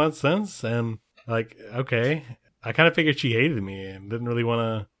the 2 months since. And like, okay, I kind of figured she hated me and didn't really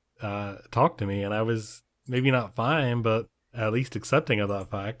want to talk to me. And I was maybe not fine, but at least accepting of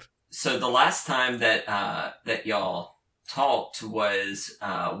that fact. So the last time that y'all talked was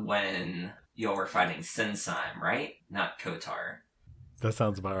when y'all were fighting Sinseim, right? Not Kotar. That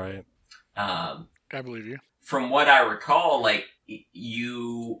sounds about right. I believe you. From what I recall, like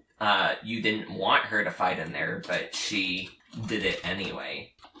you didn't want her to fight in there, but she did it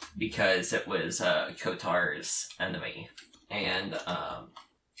anyway because it was Kotar's enemy, and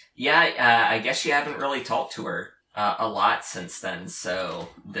I guess you haven't really talked to her a lot since then. So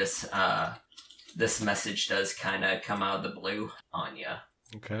this message does kind of come out of the blue on you.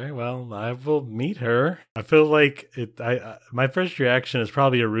 Okay, well, I will meet her. I feel like my first reaction is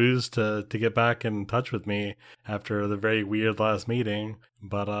probably a ruse to get back in touch with me after the very weird last meeting.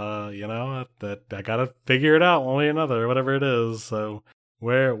 But that I gotta figure it out one way or another, whatever it is. So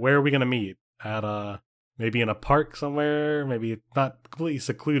where are we gonna meet? At maybe in a park somewhere, maybe not completely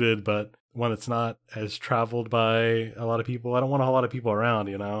secluded, but one that's not as traveled by a lot of people. I don't want a lot of people around,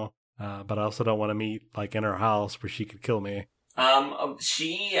 you know, but I also don't want to meet like in her house where she could kill me.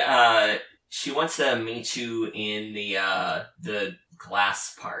 She wants to meet you in the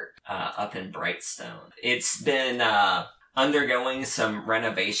glass part up in Brightstone. It's been undergoing some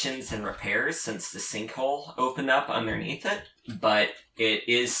renovations and repairs since the sinkhole opened up underneath it, but it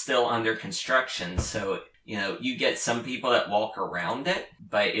is still under construction, so you know, you get some people that walk around it,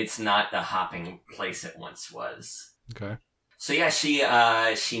 but it's not the hopping place it once was. Okay. So yeah,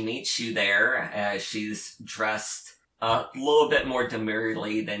 she meets you there. She's dressed a little bit more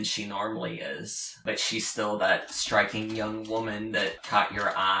demurely than she normally is, but she's still that striking young woman that caught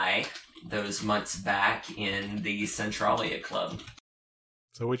your eye those months back in the Centralia Club.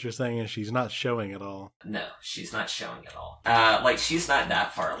 So what you're saying is she's not showing at all? No, she's not showing at all. She's not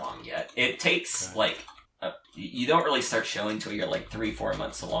that far along yet. It takes, you don't really start showing till you're 3-4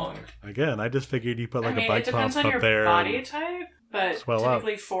 months along. Again, I just figured you put a bike it pump depends on up your there. body type, but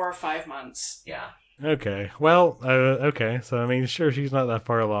typically up. 4 or 5 months. Yeah. Okay. Well, okay. So, I mean, sure, she's not that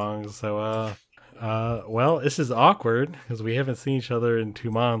far along. So, well, this is awkward because we haven't seen each other in 2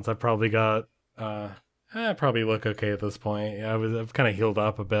 months. I probably got, I probably look okay at this point. Yeah, I've kind of healed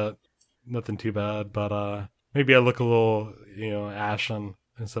up a bit. Nothing too bad, but, maybe I look a little, ashen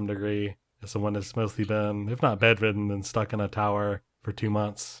in some degree. As someone that's mostly been, if not bedridden, then stuck in a tower for 2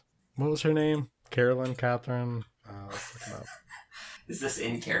 months. What was her name? Carolyn? Catherine? Let's look it up. Is this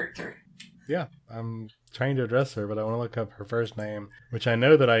in character? Yeah, I'm trying to address her, but I want to look up her first name, which I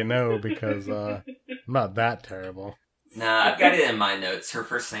know that I know because I'm not that terrible. Nah, I've got it in my notes. Her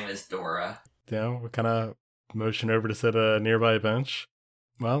first name is Dora. We kind of motion over to sit at a nearby bench.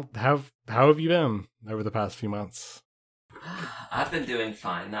 Well, how have you been over the past few months? I've been doing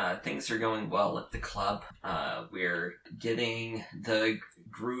fine. Things are going well at the club. We're getting the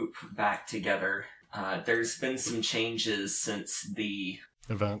group back together. There's been some changes since the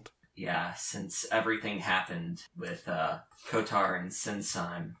event. Yeah, since everything happened with Kotar and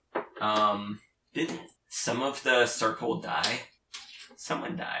Sensime. Didn't some of the circle die?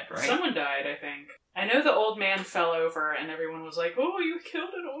 Someone died, right? Someone died, I think. I know the old man fell over and everyone was like, "Oh, you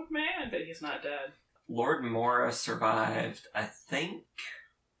killed an old man," but he's not dead. Lord Mora survived, I think.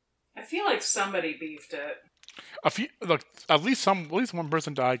 I feel like somebody beefed it. At least one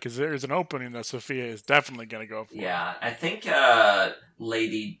person died because there is an opening that Sophia is definitely going to go for. Yeah, I think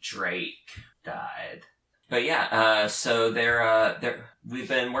Lady Drake died. But yeah, so we've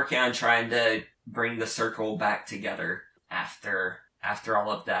been working on trying to bring the circle back together after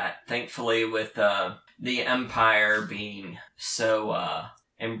all of that. Thankfully, with the Empire being so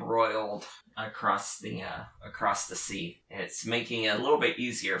embroiled across the sea, it's making it a little bit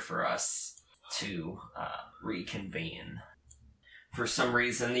easier for us to reconvene. For some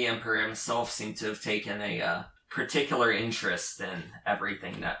reason, the Emperor himself seemed to have taken a particular interest in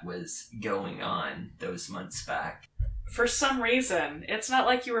everything that was going on those months back. For some reason. It's not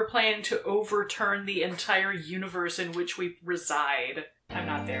like you were planning to overturn the entire universe in which we reside. I'm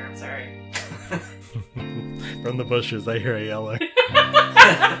not there, I'm sorry. From the bushes, I hear a yelling.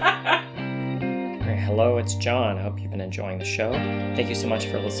 Hello, it's John. I hope you've been enjoying the show. Thank you so much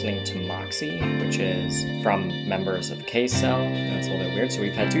for listening to Moxie, which is from members of K-Cell. That's a little bit weird. So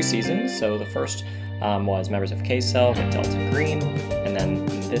we've had 2 seasons. So the first was members of K-Cell with Delta Green. And then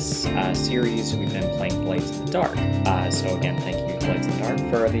in this series, we've been playing Blades of the Dark. So again, thank you, Blades of the Dark,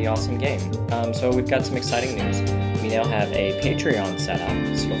 for the awesome game. So we've got some exciting news. We now have a Patreon set up.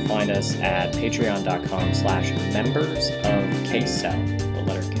 So you'll find us at patreon.com/members of K-Cell, the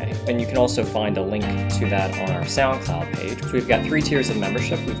letter K. And you can also find a link to that on our SoundCloud page. So we've got 3 tiers of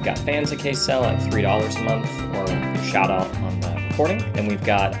membership. We've got fans of K-Cell at $3 a month, or shout out on the recording. And we've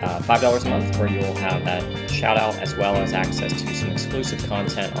got $5 a month, where you'll have that shout out as well as access to some exclusive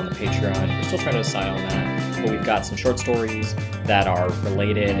content on the Patreon. We're still trying to decide on that, but we've got some short stories that are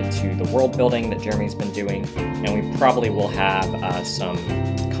related to the world building that Jeremy's been doing. And we probably will have some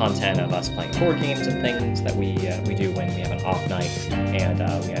content of us playing board games and things that we do when we have an off night and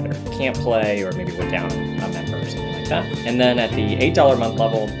we either can't play or maybe we're down a member or something like that. And then at the $8 a month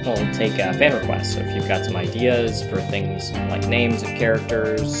level, we'll take fan requests. So if you've got some ideas for things like names of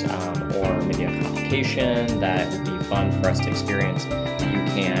characters or maybe a complication that would be fun for us to experience, you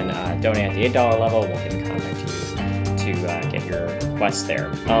can donate at the $8 level. We'll get in contact with you to get your requests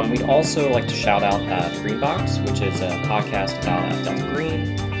there. We'd also like to shout out The Green Box, which is a podcast about Delta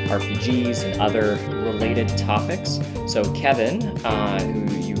Green. RPGs, and other related topics. So Kevin,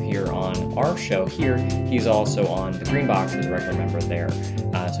 who you hear on our show here, he's also on the Green Box as a regular member there.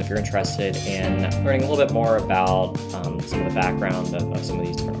 So if you're interested in learning a little bit more about some of the background of some of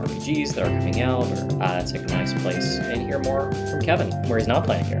these different RPGs that are coming out, or it's a nice place, and hear more from Kevin, where he's not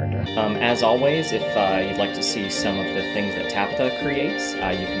playing a character. As always, if you'd like to see some of the things that Tabitha creates, you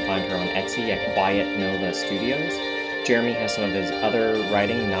can find her on Etsy at Quiet Nova Studios. Jeremy has some of his other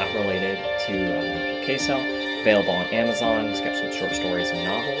writing not related to K-Cell, available on Amazon. He's got some short stories and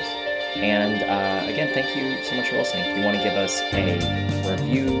novels. And again, thank you so much for listening. If you want to give us a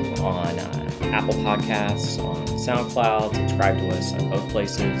review on Apple Podcasts, on SoundCloud, subscribe to us on both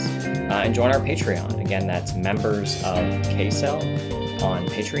places, and join our Patreon. Again, that's members of K-Cell on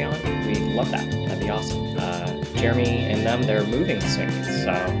Patreon. We'd love that. That'd be awesome. Jeremy and them, they're moving soon,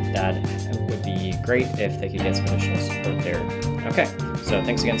 so that would be great if they could get some additional support there. Okay, so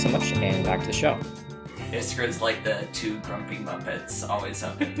thanks again so much, and back to the show. Iskra's like the two grumpy Muppets, always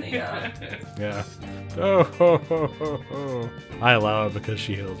up in the... Yeah. Oh, ho, ho, ho, ho. I allow it because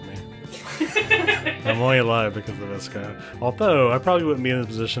she heals me. I'm only alive because of Iskra. Although, I probably wouldn't be in this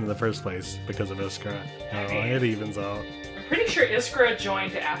position in the first place because of Iskra. No, it evens out. I'm pretty sure Iskra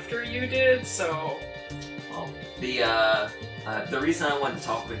joined after you did, so... Well, the reason I wanted to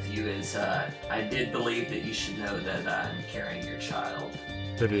talk with you is I did believe that you should know that I'm carrying your child.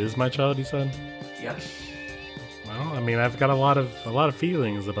 That it is my child, you said? Yep. Well, I mean, I've got a lot of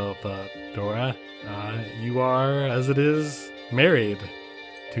feelings about that, Dora. You are, as it is, married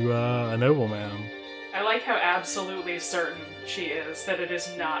to a nobleman. I like how absolutely certain she is that it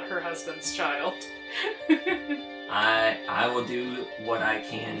is not her husband's child. I will do what I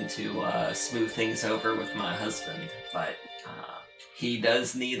can to smooth things over with my husband, but he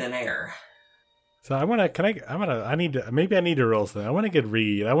does need an heir. So I need to roll something. I want to get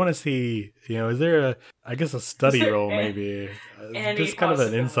read. I want to see, is there a study roll maybe? Just kind of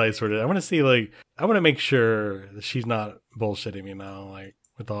an insight sort of. I want to see, I want to make sure that she's not bullshitting me now,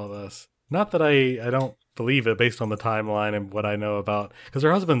 with all this. Not that I don't believe it based on the timeline and what I know about, because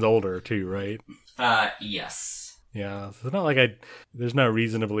her husband's older too, right? Yes. Yeah, so it's not like there's no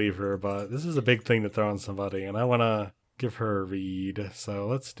reason to believe her, but this is a big thing to throw on somebody, and I want to give her a read. So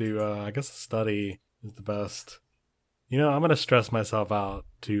let's do, I guess a study is the best. I'm going to stress myself out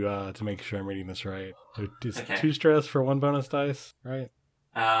to make sure I'm reading this right. So okay. 2 stress for 1 bonus dice, right?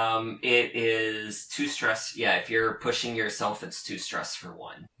 It is 2 stress. Yeah, if you're pushing yourself, it's 2 stress for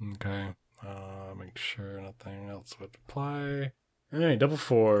 1. Okay. Make sure nothing else would apply. All right, double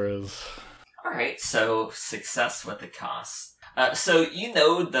 4 is... All right, so success with the cost. So you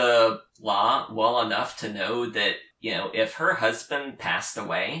know the law well enough to know that, if her husband passed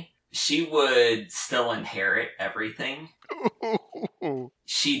away, she would still inherit everything.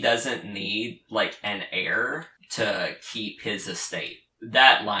 She doesn't need, an heir to keep his estate.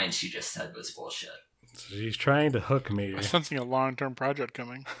 That line she just said was bullshit. So she's trying to hook me. I'm sensing a long-term project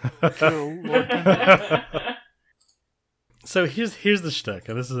coming. So here's the shtick,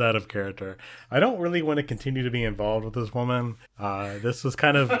 and this is out of character. I don't really want to continue to be involved with this woman. This was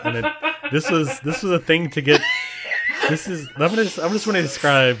kind of this was a thing to get. I'm just want to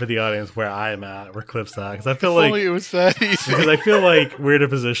describe for the audience where I'm at, where Cliff's at, because I feel like it was that easy. Because I feel like we're in a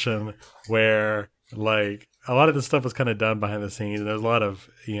position where a lot of this stuff was kind of done behind the scenes, and there's a lot of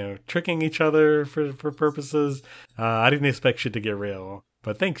tricking each other for purposes. I didn't expect shit to get real.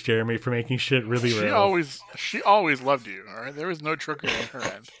 But thanks, Jeremy, for making shit really real. She always loved you, all right? There was no trickery on her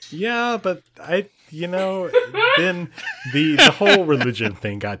end. Yeah, but then the whole religion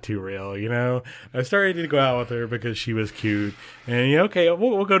thing got too real, I started to go out with her because she was cute. And, okay,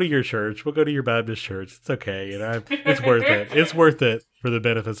 we'll go to your church. We'll go to your Baptist church. It's okay, It's worth it. It's worth it for the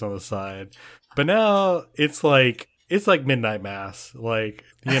benefits on the side. But now it's like midnight mass. They're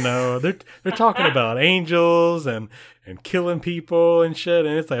talking about angels and killing people and shit,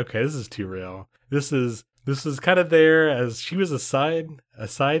 and it's like, okay, this is too real. This is kind of there as she was a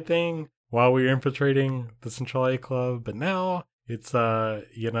side thing while we were infiltrating the Centralia Club, but now it's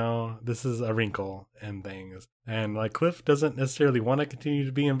this is a wrinkle in things. And Cliff doesn't necessarily want to continue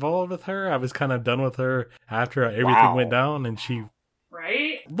to be involved with her. I was kind of done with her after everything went down, and she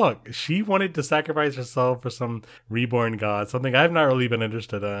Right? Look, she wanted to sacrifice herself for some reborn god, something I've not really been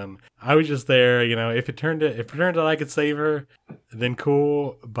interested in. I was just there, if it turned out I could save her, then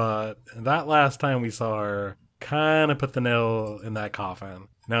cool. But that last time we saw her kind of put the nail in that coffin.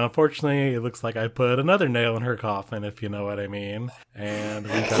 Now, unfortunately, it looks like I put another nail in her coffin, if you know what I mean. And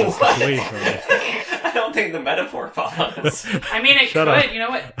we've got a situation. I don't think the metaphor follows. I mean, it Shut could. up. You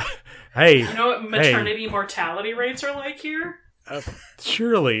know what? Hey. You know what maternity mortality rates are like here?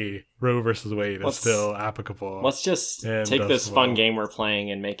 surely Roe versus Wade is Let's- still applicable. Let's just And take this Dust fun Bowl. game we're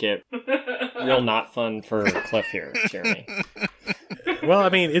playing and make it real not fun for Cliff here, Jeremy. Well, I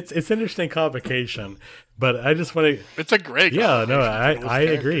mean, it's an interesting complication, but I just want to. It's a great. Yeah, no, combination for this I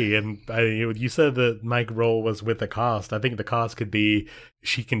character. agree, and you said that my role was with the cost. I think the cost could be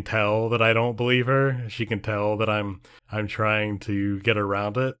she can tell that I don't believe her. She can tell that I'm trying to get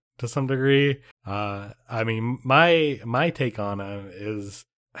around it to some degree. I mean, my take on it is,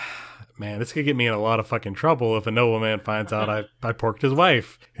 man, this could get me in a lot of fucking trouble if a nobleman finds out I porked his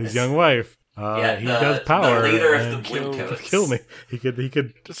wife, his young wife. He has power. The leader of and the kill- Woodcoats. kill me. He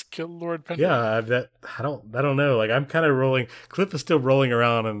could. Just kill Lord Pendragon. Yeah, I don't know. Like I'm kind of rolling. Cliff is still rolling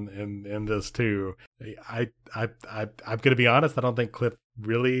around in this too. I'm gonna be honest. I don't think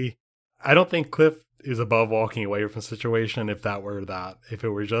Cliff is above walking away from a situation. If it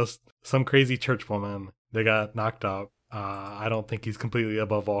were just some crazy church woman that got knocked up, I don't think he's completely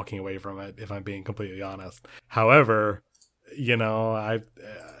above walking away from it. If I'm being completely honest. However, I'm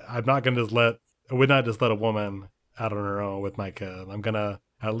not gonna I would not just let a woman out on her own with my kid. I'm gonna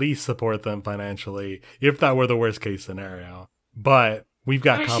at least support them financially if that were the worst case scenario. But we've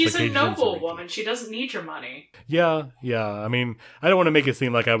got I mean, she's a complications. noble woman. She doesn't need your money. Yeah. I mean, I don't want to make it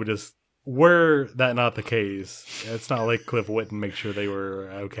seem like I would just. Were that not the case, it's not like Cliff wouldn't make sure they were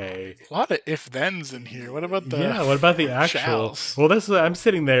okay. A lot of if-thens in here. What about the... Yeah, what about the actual? shalls? Well, I'm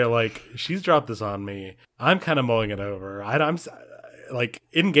sitting there like she's dropped this on me. I'm kind of mulling it over. I'm like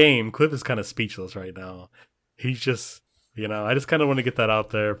in game. Cliff is kind of speechless right now. He's just, I just kind of want to get that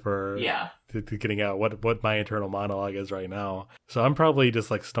out there for to getting out what my internal monologue is right now. So I'm probably just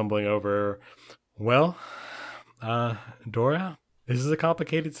like stumbling over. Well, Dora, this is a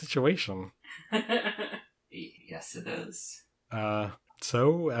complicated situation. Yes, it is.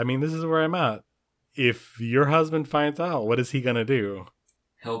 So I mean, this is where I'm at. If your husband finds out, what is he gonna do?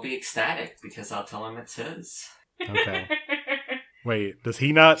 He'll be ecstatic because I'll tell him it's his. Okay. Wait, does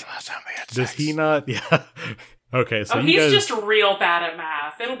he not? Last time they had Does sex. he not? Yeah. Okay, so Oh, you he's guys... just real bad at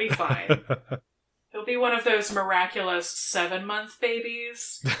math. It'll be fine. He'll be one of those miraculous 7-month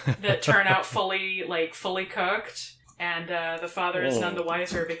babies that turn out fully cooked, and the father is none the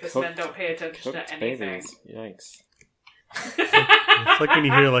wiser because men don't pay attention Cooked to anything. babies. Yikes. It's like when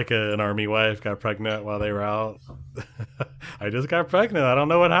you hear like an army wife got pregnant while they were out. I just got pregnant. I don't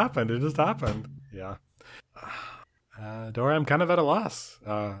know what happened. It just happened. Yeah. Dora, I'm kind of at a loss.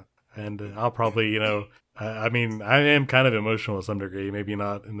 And I'll probably, I mean, I am kind of emotional to some degree, maybe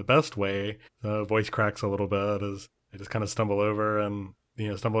not in the best way. The voice cracks a little bit as I just kind of stumble over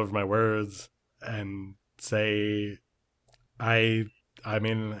my words and say, I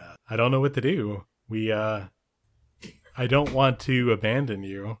mean, I don't know what to do. I don't want to abandon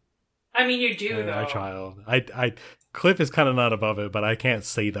you. I mean, you do, though. Our child. Cliff is kind of not above it, but I can't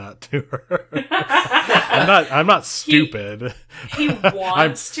say that to her. I'm not stupid. He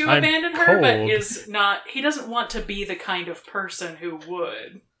wants to I'm abandon her, but cold. is not. He doesn't want to be the kind of person who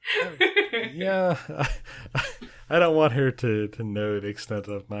would. Yeah, I don't want her to know the extent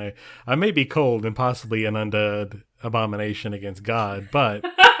of I may be cold and possibly an undead abomination against God, but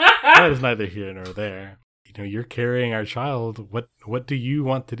that is neither here nor there. You're carrying our child. What do you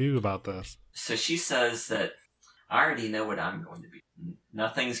want to do about this? So she says that I already know what I'm going to be.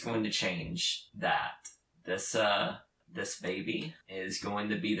 Nothing's going to change that. This baby is going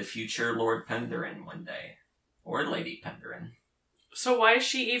to be the future Lord Pendragon one day. Or Lady Pendragon. So why is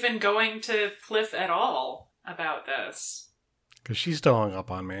she even going to Cliff at all about this? Because she's still hung up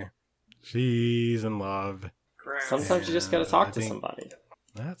on me. She's in love. Gross. Sometimes you just gotta I talk to think- somebody.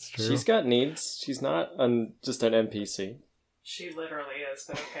 That's true. She's got needs. She's not just an NPC. She literally is,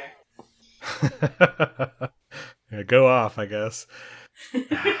 but okay. Yeah, go off, I guess.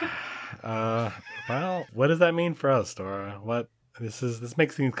 Well, what does that mean for us, Dora? This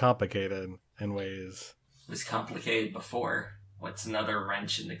makes things complicated in ways. It was complicated before. What's another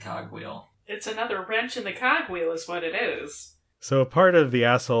wrench in the cogwheel? It's another wrench in the cogwheel is what it is. So a part of the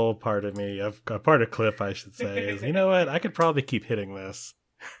asshole part of me, a part of Cliff, I should say, is you know what? I could probably keep hitting this.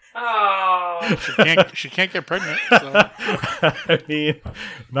 Oh. She can't get pregnant. So. I mean,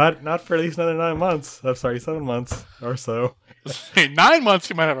 not for at least another 9 months. I'm sorry, 7 months or so. Hey, 9 months,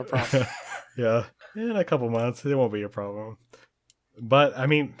 you might have a problem. Yeah, in a couple months, it won't be a problem. But I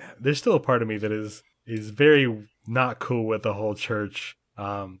mean, there's still a part of me that is very not cool with the whole church.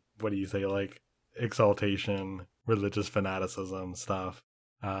 What do you say, like exaltation, religious fanaticism stuff.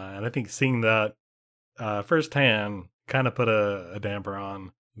 And I think seeing that firsthand kind of put a damper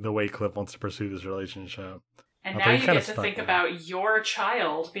on the way Cliff wants to pursue this relationship. And But now he's you kinda get to stuck think there. about your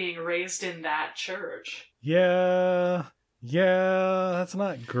child being raised in that church. Yeah, Yeah, that's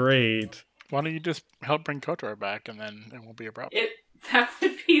not great. Why don't you just help bring KOTOR back, and then it won't be a problem? That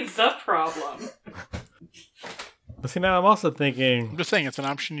would be the problem. But see, now I'm also I'm thinking, just saying it's an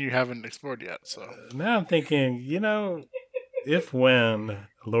option you haven't explored yet. So now I'm thinking, if when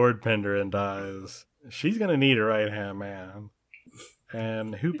Lord Penderin dies, she's going to need a right-hand man.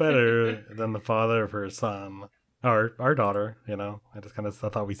 And who better than the father of her son, or our daughter, I just kind of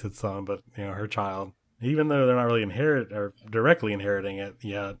thought we said son, but, her child. Even though they're not really directly inheriting it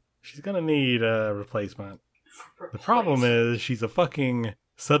yet, she's going to need a replacement. The problem is she's a fucking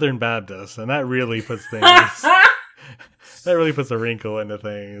Southern Baptist, and that really puts things... that really puts a wrinkle into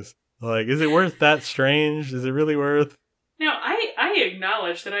things. Like, is it worth that strange? Is it really worth... Now, I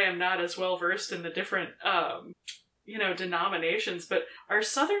acknowledge that I am not as well versed in the different, denominations, but are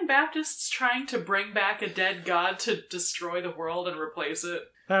Southern Baptists trying to bring back a dead god to destroy the world and replace it?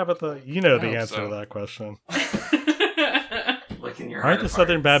 Tabitha, you know the hope answer so. to that question. Look in your Aren't heart the of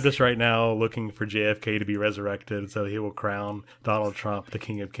Southern hearts. Baptists right now looking for JFK to be resurrected so he will crown Donald Trump the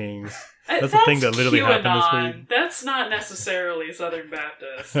King of Kings? That's the thing that literally happened this QAnon. week. That's not necessarily Southern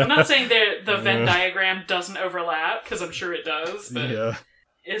Baptist. I'm not saying the Venn diagram doesn't overlap, because I'm sure it does, but Yeah.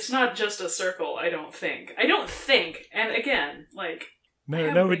 it's not just a circle, I don't think. And again, like... I No,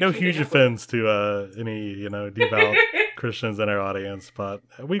 haven't been no keeping huge up with- offense to any, devout Christians in our audience, but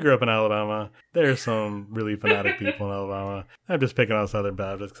we grew up in Alabama. There's some really fanatic people in Alabama. I'm just picking on Southern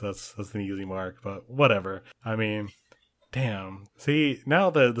Baptists because that's an easy mark, but whatever. I mean, damn. See, now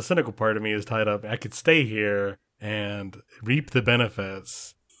the cynical part of me is tied up. I could stay here and reap the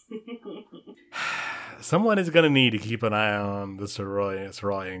benefits. Someone is going to need to keep an eye on the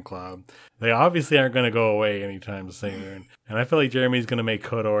Cerulean Club. They obviously aren't going to go away anytime soon. And I feel like Jeremy's going to make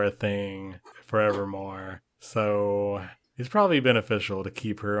KOTOR a thing forevermore. So it's probably beneficial to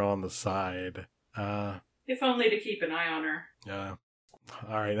keep her on the side. If only to keep an eye on her. Yeah.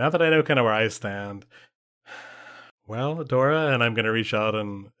 All right, now that I know kind of where I stand, well, Dora, and I'm going to reach out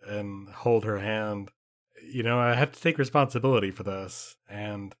and hold her hand. I have to take responsibility for this.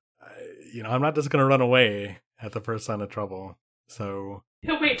 And I'm not just going to run away at the first sign of trouble. So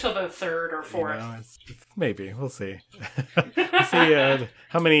He'll wait till the third or fourth. maybe we'll see. We'll see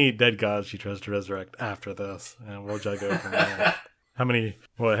how many dead gods she tries to resurrect after this, and we'll just go from there. How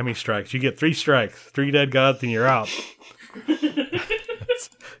many strikes? You get 3 strikes, 3 dead gods, and you're out.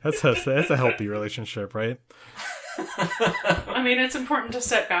 That's a healthy relationship, right? I mean, it's important to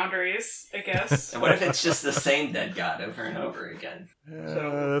set boundaries, I guess. And what if it's just the same dead god over and over again?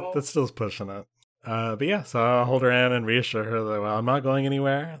 That still pushing it. But yeah, so I'll hold her hand and reassure her that, well, I'm not going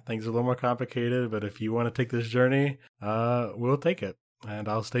anywhere. Things are a little more complicated, but if you want to take this journey, we'll take it. And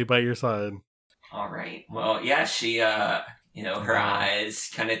I'll stay by your side. All right. Well, yeah, she, her eyes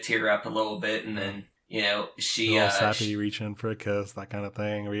kind of tear up a little bit, and then, she, all sappy, reach in for a kiss, that kind of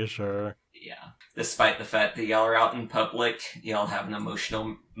thing, reassure her. yeah. Despite the fact that y'all are out in public, y'all have an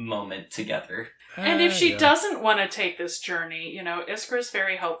emotional moment together. And if she Yeah. doesn't want to take this journey, Iskra's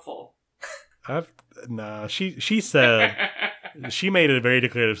very helpful. She said, she made a very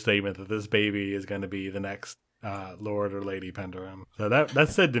declarative statement that this baby is going to be the next Lord or Lady Penderin. So that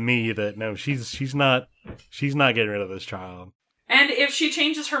said to me that no, she's not getting rid of this child. And if she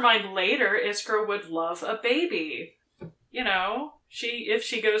changes her mind later, Iskra would love a baby. If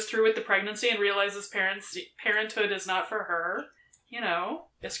she goes through with the pregnancy and realizes parenthood is not for her,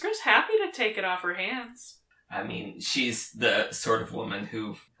 Iskra's happy to take it off her hands. I mean, she's the sort of woman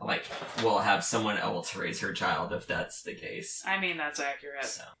who, will have someone else raise her child if that's the case. I mean, that's accurate.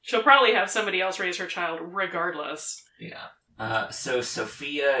 So, She'll probably have somebody else raise her child regardless. yeah. So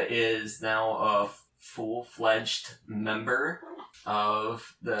Sophia is now a full-fledged member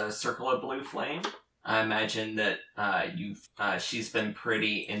of the Circle of Blue Flame. I imagine that she's been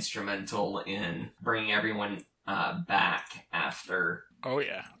pretty instrumental in bringing everyone back after. Oh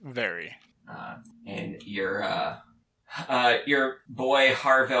yeah, very. And your boy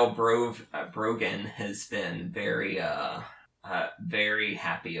Harvell Brogan has been very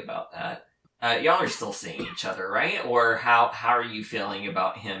happy about that. Y'all are still seeing each other, right? Or how are you feeling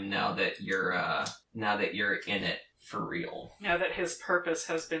about him now that you're in it for real? Now that his purpose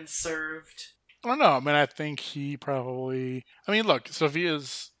has been served. I don't know. I mean, I think he probably. I mean, look,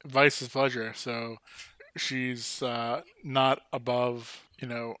 Sophia's vice is pleasure, so she's not above,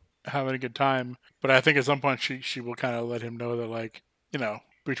 having a good time. But I think at some point she will kind of let him know that,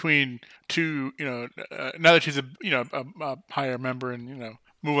 between two, now that she's a higher member and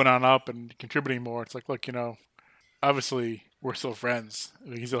moving on up and contributing more, it's like, look, obviously we're still friends.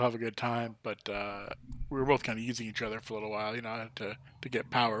 We can still have a good time, but we were both kind of using each other for a little while, to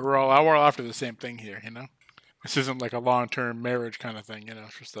get power. We're all after the same thing here, This isn't like a long-term marriage kind of thing,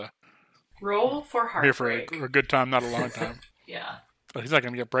 It's just Roll for I'm here for heartbreak. a good time, not a long time. Yeah. But he's not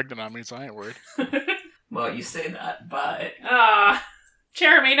gonna get pregnant on me, so I ain't worried. Well, you say that, but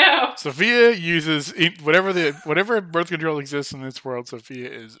Jeremy, no. Sophia uses whatever birth control exists in this world. Sophia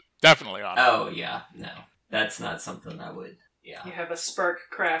is definitely on it. oh yeah, no, that's not something I would. Yeah. You have a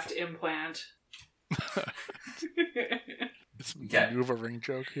Sparkcraft implant. It's Okay. a Nuva ring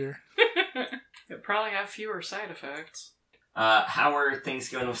joke here. It'll probably have fewer side effects. How are things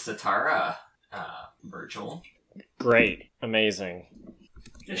going with Satara, Virgil? Great. Amazing.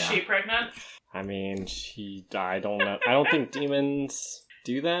 Is Yeah. she pregnant? I mean, I don't know. I don't think demons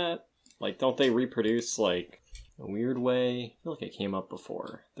do that. Like, don't they reproduce, like, a weird way? I feel like it came up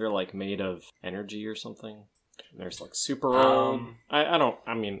before. They're, like, made of energy or something. There's, like, super old. I don't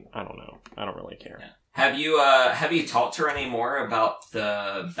know. I don't really care. Yeah. Have you talked to her any more about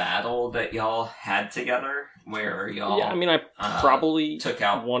the battle that y'all had together, where y'all? Yeah, I mean, I probably took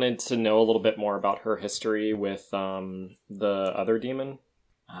out. wanted to know a little bit more about her history with the other demon.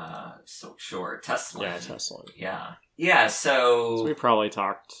 So sure, Tesla. Yeah, Tesla. Yeah. So So we probably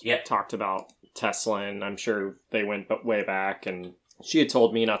talked Yeah. about Tesla, and I'm sure they went way back, and she had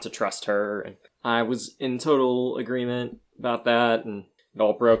told me not to trust her, and I was in total agreement about that, and it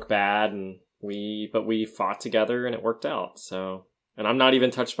all broke bad, and we fought together, and it worked out. So, and I'm not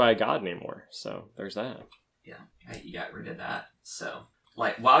even touched by a god anymore. So there's that. you got rid of that. So,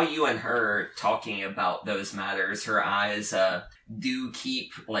 like, while you and her talking about those matters, her eyes do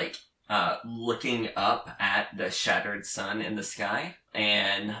keep looking up at the shattered sun in the sky,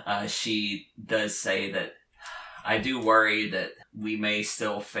 and she does say that I do worry that we may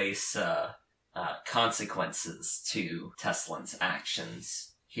still face consequences to Teslan's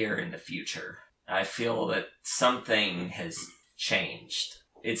actions here in the future. I feel that something has changed.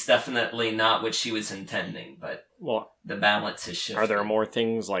 It's definitely not what she was intending, but Well, the balance has shifted. are there more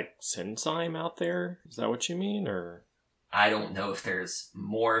things like Sinzime out there? Is that what you mean, or? I don't know if there's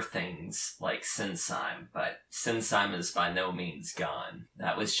more things like Sinzime, but Sinzime is by no means gone.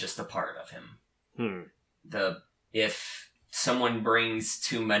 That was just a part of him. If someone brings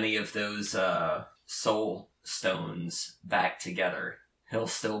too many of those soul stones back together, he'll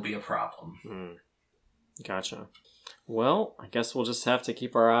still be a problem. Gotcha. Well, I guess we'll just have to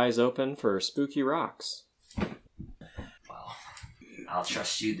keep our eyes open for spooky rocks. Well, I'll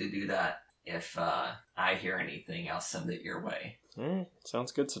trust you to do that. If I hear anything, I'll send it your way.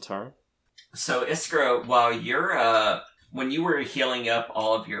 Sounds good, Satara. So, Iskra, while you're, when you were healing up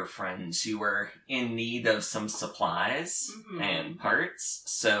all of your friends, you were in need of some supplies and parts.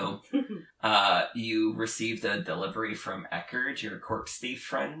 So, you received a delivery from Eckerd, your corpse thief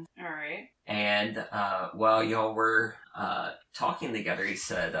friend. All right. And while y'all were talking together, he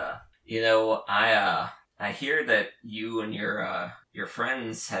said, I hear that you and your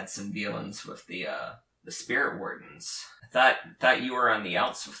friends had some dealings with the spirit wardens. I thought you were on the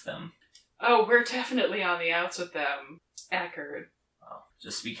outs with them. Oh, we're definitely on the outs with them, Eckerd. Well,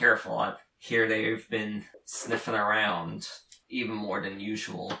 just be careful. I hear they've been sniffing around even more than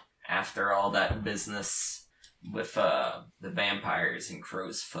usual after all that business with the vampires in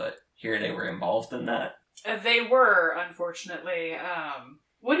Crow's Foot. Hear they were involved in that? They were, unfortunately.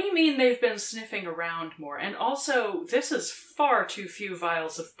 What do you mean they've been sniffing around more? And also, this is far too few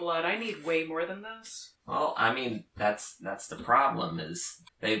vials of blood. I need way more than this. Well, I mean, that's the problem, is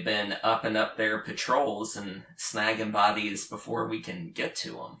they've been upping up their patrols and snagging bodies before we can get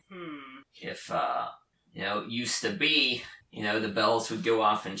to them. If, used to be, the bells would go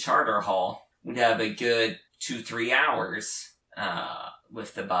off in Charter Hall, we'd have a good 2-3 hours,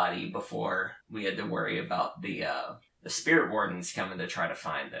 with the body before we had to worry about the spirit wardens coming to try to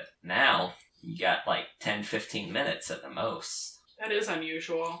find it. Now, you got like 10-15 minutes at the most. That is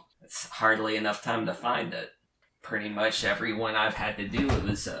unusual. It's hardly enough time to find it. Pretty much everyone I've had to do, it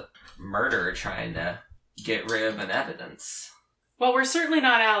was a murder trying to get rid of an evidence. Well, we're certainly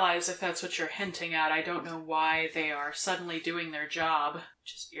not allies if that's what you're hinting at. I don't know why they are suddenly doing their job.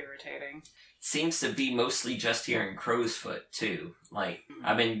 Just irritating. Seems to be mostly just here in Crow's Foot, too. Like,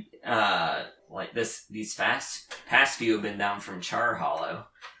 I've been, these past few have been down from Char Hollow,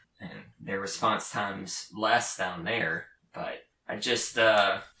 and their response time's less down there, but I just,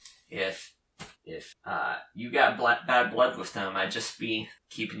 if you got bad blood with them, I'd just be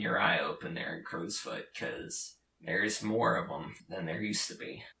keeping your eye open there in Crow's Foot, because there's more of them than there used to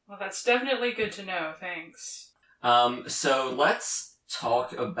be. Well, that's definitely good to know. Thanks. So let's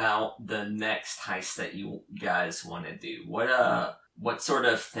talk about the next heist that you guys want to do. What sort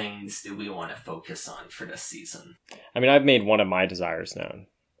of things do we want to focus on for this season? I mean, I've made one of my desires known.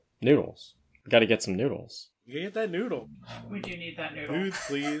 Noodles. We gotta get some noodles. Get that noodle. We do need that noodle. News,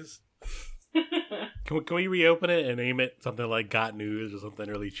 please. Can we reopen it and name it something like Got News or something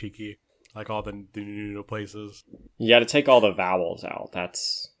really cheeky? Like all the noodle places. You got to take all the vowels out.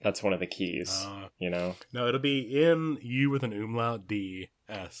 That's one of the keys. No, it'll be N-U with an umlaut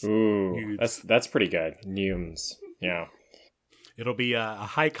D-S. Ooh, that's pretty good. Numes. Yeah. It'll be a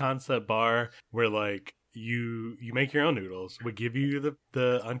high concept bar where like you make your own noodles. We give you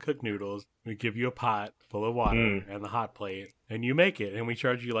the uncooked noodles. We give you a pot full of water and the hot plate, and you make it. And we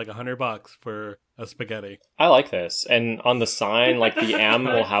charge you like $100 for a spaghetti. I like this. And on the sign, like the M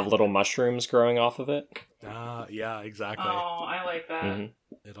will have little mushrooms growing off of it. Yeah, exactly. Oh, I like that.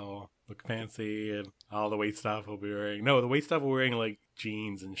 Mm-hmm. It'll look fancy, and all the wait staff will be wearing. No, the wait staff will be wearing like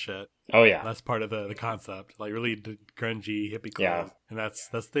jeans and shit. Oh yeah, that's part of the concept. Like really grungy hippie clothes. Yeah, and that's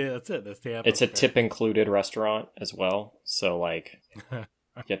it. That's the atmosphere. It's a tip included restaurant as well, so like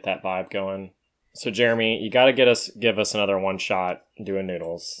get that vibe going. So Jeremy, you got to give us another one shot doing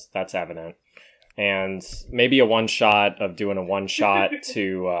noodles. That's evident. And maybe a one shot of doing a one shot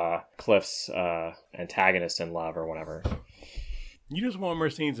to Cliff's antagonist in love or whatever. You just want more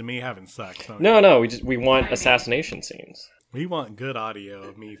scenes of me having sex. No. We want assassination scenes. We want good audio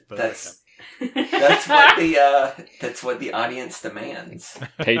of me. That's what the audience demands.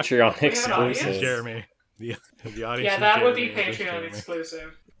 Patreon exclusive. Jeremy. The audience. Yeah, that would be Patreon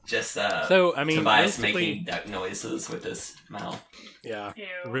exclusive. Just so I mean, Tobias making duck noises with his mouth. Yeah.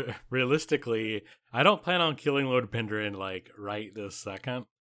 Realistically, I don't plan on killing Lord Pendrin like right this second.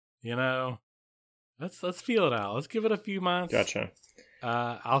 You know, let's feel it out. Let's give it a few months. Gotcha.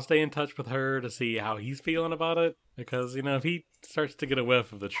 I'll stay in touch with her to see how he's feeling about it, because if he starts to get a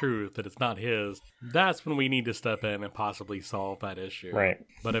whiff of the truth that it's not his, that's when we need to step in and possibly solve that issue. Right.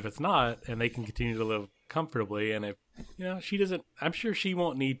 But if it's not, and they can continue to live comfortably, and if she doesn't, I'm sure she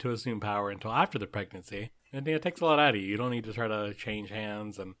won't need to assume power until after the pregnancy. And it takes a lot out of you. You don't need to try to change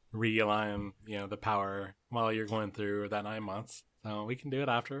hands and realign, the power while you're going through that 9 months. So we can do it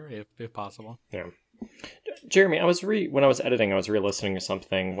after, if possible. Yeah. Jeremy, when I was editing, I was re-listening to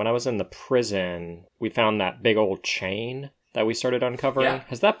something. When I was in the prison, we found that big old chain that we started uncovering. Yeah.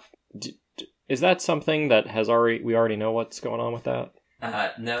 Is that something that we already know what's going on with that?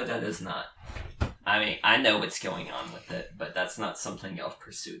 No, that is not. I mean, I know what's going on with it, but that's not something y'all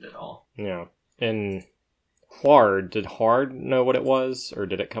pursued at all. Yeah. And did Hard know what it was, or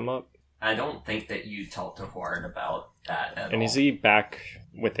did it come up? I don't think that you talked to Hard about that at all. And is he back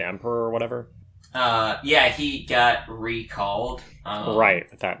with the Emperor or whatever? Yeah, he got recalled. Right,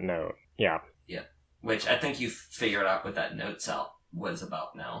 with that note. Yeah. Yeah. Which I think you figured out what that note's was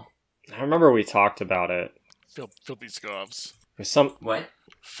about now. I remember we talked about it. Filthy scavs. What?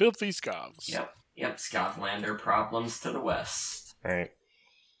 Filthy scavs. Yep, Scotlander problems to the west. Right.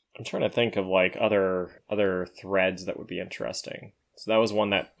 I'm trying to think of like other threads that would be interesting. So that was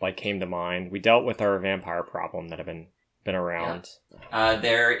one that like came to mind. We dealt with our vampire problem that have been around. Yep.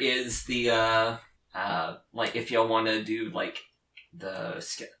 There is the like if y'all want to do like the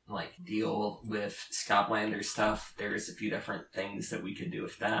deal with Scotlander stuff, there's a few different things that we could do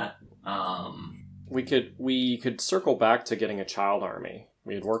with that. We could circle back to getting a child army.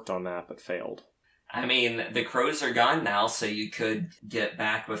 We had worked on that but failed. I mean, the crows are gone now, so you could get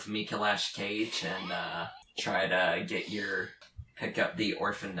back with Mikulash Cage and try to pick up the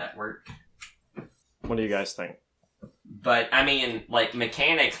orphan network. What do you guys think? But, I mean, like,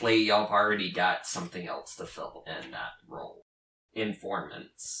 mechanically, y'all have already got something else to fill in that role.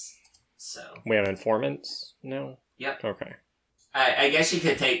 Informants. So. We have informants now? Yep. Okay. I guess you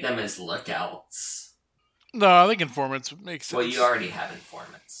could take them as lookouts. No, I think informants would make sense. Well, you already have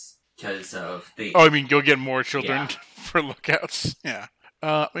informants. Because of the... Oh, I mean, go get more children for lookouts. Yeah.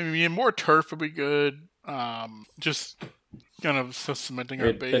 Maybe more turf would be good. Just kind of cementing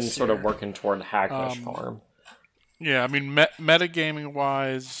our base. We've been sort of working toward Hagfish Farm. Yeah, I mean,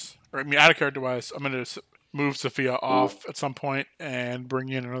 metagaming-wise, or I mean, add a character-wise, I'm going to move Sophia off at some point and bring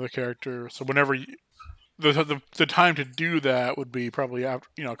in another character. So whenever the time to do that would be probably after,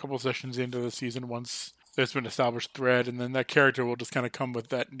 a couple of sessions into the season once there's been established thread, and then that character will just kind of come with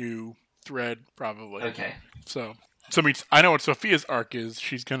that new thread, probably. Okay. So I mean, I know what Sophia's arc is.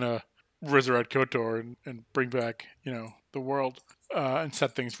 She's going to resurrect KOTOR and bring back, the world and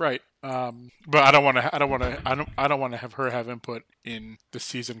set things right. But I don't want to have her have input in this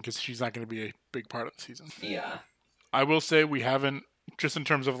season because she's not going to be a big part of the season. Yeah. I will say we haven't, just in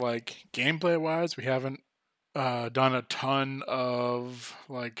terms of like gameplay wise, we haven't done a ton of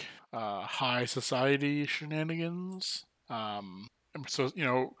like high society shenanigans. So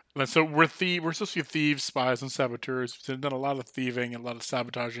we're supposed to be thieves, spies, and saboteurs. We've done a lot of thieving and a lot of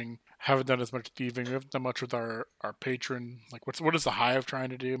sabotaging haven't done as much thieving. We haven't done much with our patron. Like, what is the hive trying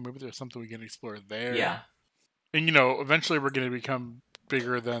to do? Maybe there's something we can explore there. Yeah. And eventually we're going to become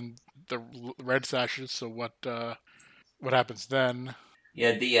bigger than the red sashes. So what happens then?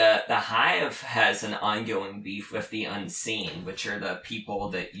 Yeah, the Hive has an ongoing beef with the Unseen, which are the people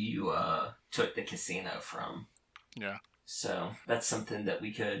that you took the casino from. Yeah. So that's something that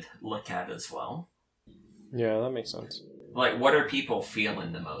we could look at as well. Yeah, that makes sense. Like, what are people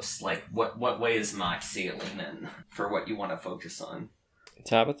feeling the most? Like, what way is Moxie in for what you want to focus on?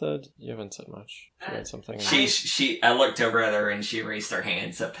 Tabitha, you haven't said much. She had something. I looked over at her and she raised her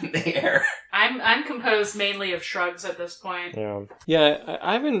hands up in the air. I'm composed mainly of shrugs at this point. Yeah.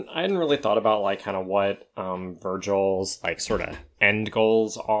 I hadn't really thought about like kind of what Virgil's like sort of end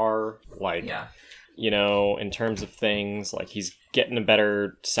goals are. Like, yeah. In terms of things, like he's getting a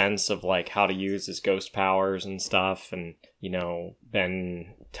better sense of like how to use his ghost powers and stuff, and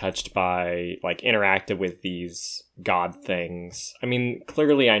been touched by like interacted with these god things. I mean,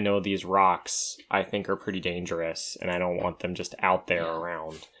 clearly I know these rocks I think are pretty dangerous, and I don't want them just out there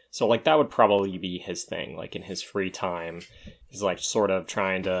around. So like that would probably be his thing. Like in his free time, he's like sort of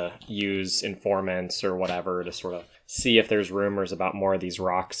trying to use informants or whatever to sort of see if there's rumors about more of these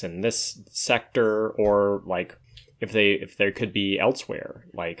rocks in this sector, or like if there could be elsewhere,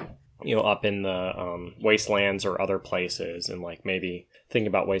 like up in the wastelands or other places, and like maybe think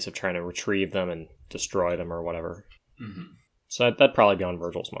about ways of trying to retrieve them and destroy them or whatever. Mm-hmm. So that'd probably be on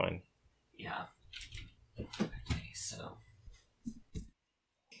Virgil's mind. Yeah. Okay, so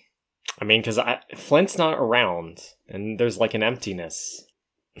I mean, because Flint's not around, and there's like an emptiness.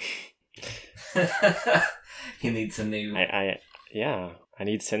 he needs a new. I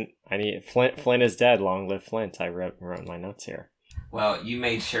need Flint. Flint is dead. Long live Flint. I wrote in my notes here. Well, you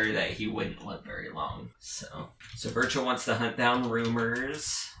made sure that he wouldn't live very long. So Virgil wants to hunt down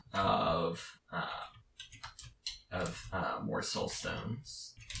rumors of more soul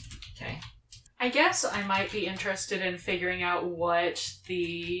stones. Okay. I guess I might be interested in figuring out what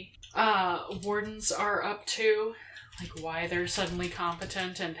the wardens are up to, like why they're suddenly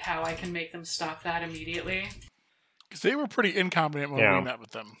competent and how I can make them stop that immediately. Because they were pretty incompetent when we met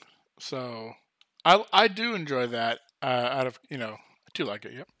with them. So I do enjoy that. I do like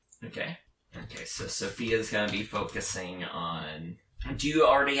it. Yep. Okay. So Sophia's gonna be focusing on. Do you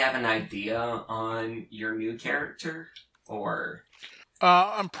already have an idea on your new character, or?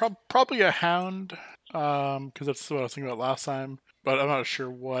 I'm probably a hound, because that's what I was thinking about last time. But I'm not sure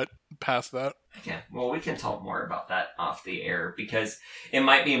what past that. Okay, well, we can talk more about that off the air, because it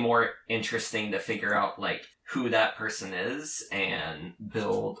might be more interesting to figure out like who that person is and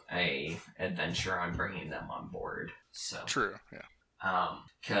build a adventure on bringing them on board. So true, yeah.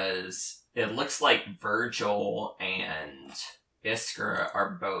 Because it looks like Virgil and Iskra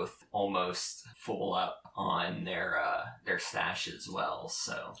are both almost full up on their stash as well.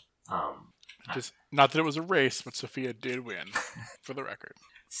 So just not that it was a race, but Sophia did win, for the record.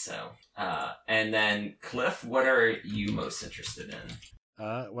 So, and then Cliff, what are you most interested in?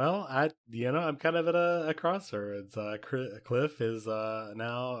 Well, I'm kind of at a crossroads. Cliff is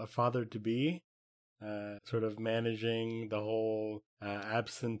now a father to be, sort of managing the whole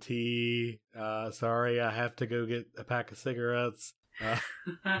absentee. Sorry, I have to go get a pack of cigarettes.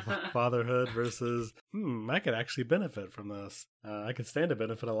 Fatherhood versus I could actually benefit from this. I could stand to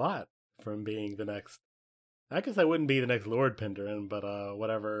benefit a lot from being the next. I guess I wouldn't be the next Lord Penderin, but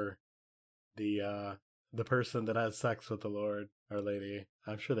whatever the person that has sex with the Lord or Lady,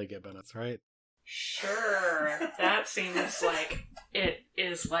 I'm sure they get benefits, right? Sure, that seems like it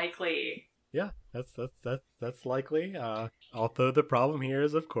is likely. Yeah, that's likely. Although the problem here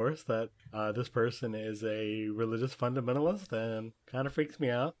is, of course, that this person is a religious fundamentalist and kind of freaks me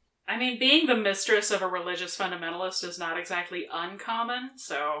out. I mean, being the mistress of a religious fundamentalist is not exactly uncommon,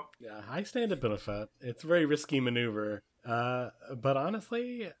 so... Yeah, I stand to benefit. It's a very risky maneuver. But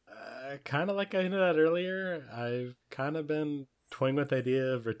honestly, kind of like I hinted at earlier, I've kind of been toying with the idea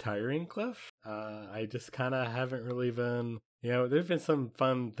of retiring Cliff. I just kind of haven't really been... there's been some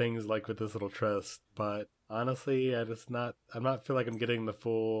fun things like with this little trust, but honestly, I'm not feel like I'm getting the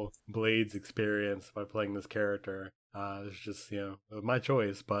full Blades experience by playing this character. It's just, my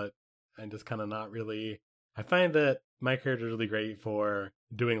choice, but I'm just kind of not really... I find that my character is really great for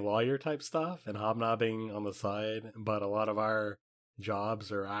doing lawyer type stuff and hobnobbing on the side, but a lot of our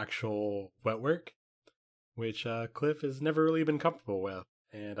jobs are actual wet work, which Cliff has never really been comfortable with.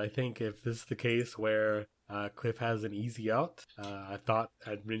 And I think if this is the case where Cliff has an easy out, I thought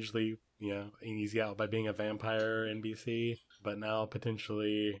I'd originally, an easy out by being a vampire NPC, but now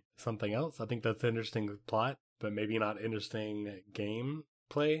potentially something else. I think that's an interesting plot, but maybe not interesting game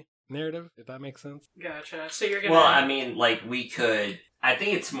play. narrative, if that makes sense. Gotcha. So you're gonna. Well, I mean, like, we could. I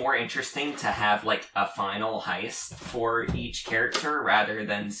think it's more interesting to have, like, a final heist for each character rather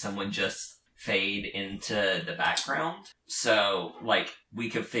than someone just fade into the background. So, like, we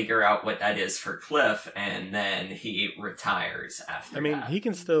could figure out what that is for Cliff, and then he retires after I mean, that. he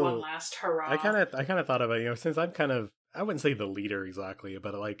can still. one last hurrah. I kind of thought about it, since I'm kind of, I wouldn't say the leader exactly,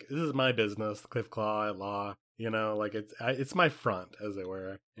 but like this is my business, Cliff Claw at Law. Like it's my front, as it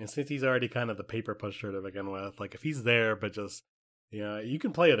were. And since he's already kind of the paper pusher to begin with, like if he's there, but just you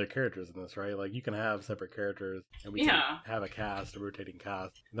can play other characters in this, right? Like you can have separate characters, and we can have a cast, a rotating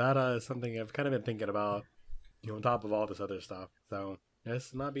cast. That is something I've kind of been thinking about, on top of all this other stuff. So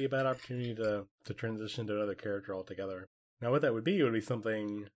this might be a bad opportunity to transition to another character altogether. Now, what that would be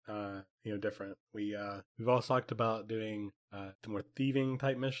something different. We've also talked about doing the more thieving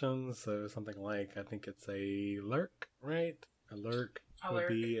type missions. So something like, I think it's a lurk, right? A lurk would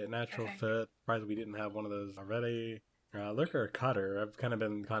be a natural fit. Surprised we didn't have one of those already. Lurk or a cutter. I've kind of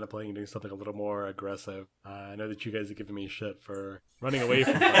been contemplating doing something a little more aggressive. I know that you guys have given me shit for running away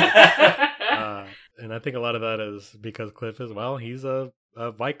from fights. And I think a lot of that is because Cliff he's a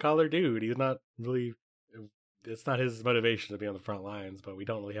white collar dude. He's not really. It's not his motivation to be on the front lines, but we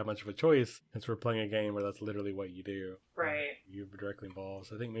don't really have much of a choice since we're playing a game where that's literally what you do. Right. You're directly involved.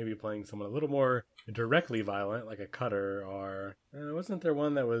 So I think maybe playing someone a little more directly violent, like a cutter, or wasn't there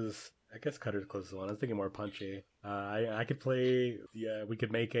one that was? I guess Cutter's closest one. I was thinking more punchy. I could play. Yeah, we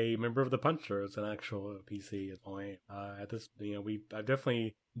could make a member of the Punchers an actual PC at this point. At this, I've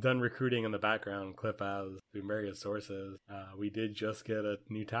definitely done recruiting in the background. Cliff has through various sources. We did just get a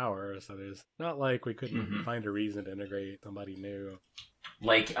new tower, so there's not like we couldn't find a reason to integrate somebody new.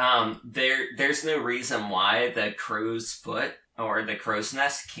 Like, there's no reason why the Crow's Foot or the Crow's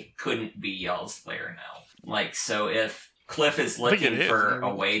Nest couldn't be y'all's lair now. Like, so if Cliff is looking for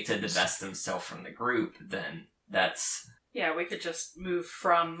a way to divest himself from the group, then that's... Yeah, we could just move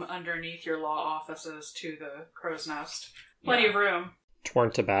from underneath your law offices to the Crow's Nest. Plenty of room. It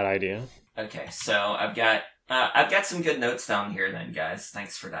weren't a bad idea. Okay, so I've got some good notes down here then, guys.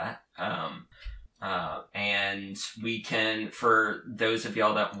 Thanks for that. And we can, for those of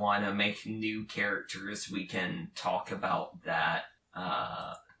y'all that want to make new characters, we can talk about that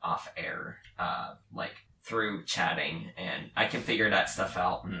off air, like through chatting, and I can figure that stuff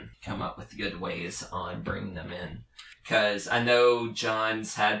out and come up with good ways on bringing them in. Because I know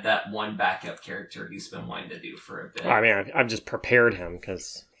John's had that one backup character he's been wanting to do for a bit. I mean, I've just prepared him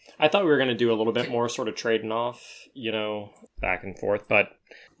because I thought we were going to do a little bit more sort of trading off, back and forth. But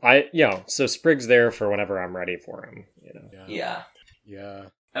so Sprig's there for whenever I'm ready for him, Yeah.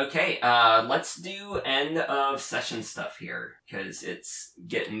 Okay, let's do end of session stuff here, because it's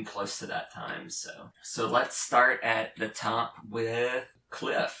getting close to that time, so let's start at the top with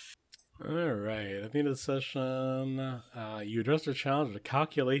Cliff. Alright, at the end of the session, you addressed a challenge of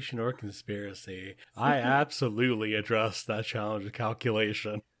calculation or conspiracy. I absolutely addressed that challenge of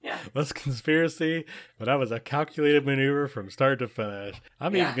calculation. Yeah. Less conspiracy, but that was a calculated maneuver from start to finish.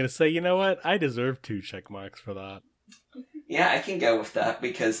 I'm even going to say, you know what? I deserve 2 check marks for that. Yeah, I can go with that,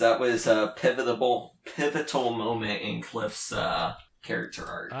 because that was a pivotal moment in Cliff's character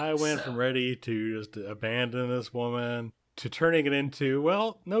arc. I went from ready to just abandon this woman to turning it into,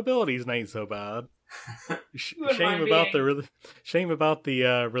 well, nobility's not so bad. Shame about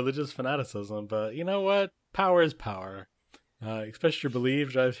the religious fanaticism, but you know what? Power is power. Express your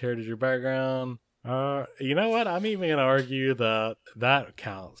beliefs, drives heritage, your background. You know what? I'm even going to argue that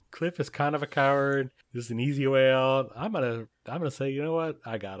counts. Cliff is kind of a coward. This is an easy way out. I'm gonna say, you know what?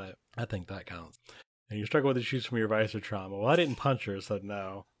 I got it. I think that counts. And you struggle with issues from your vice or trauma. Well, I didn't punch her, so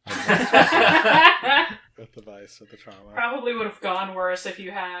no. With the vice or the trauma. Probably would have gone worse if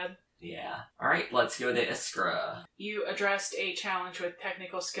you had. Yeah. Alright, let's go to Iskra. You addressed a challenge with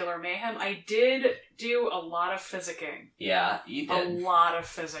technical skill or mayhem. I did do a lot of physicking. Yeah, you did. A lot of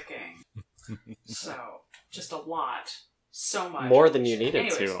physicking. So, just a lot. So much. More than you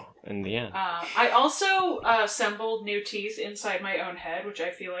needed to in the end. I also assembled new teeth inside my own head, which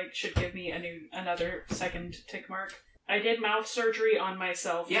I feel like should give me another second tick mark. I did mouth surgery on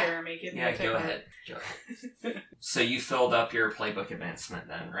myself, Jeremy. Give me a tick mark. Go ahead. So you filled up your playbook advancement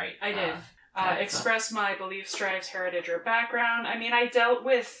then, right? I did. Express my beliefs, drives, heritage, or background. I mean, I dealt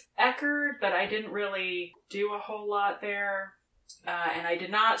with Eckerd, but I didn't really do a whole lot there. And I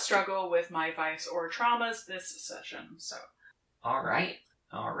did not struggle with my vice or traumas this session, so. Alright,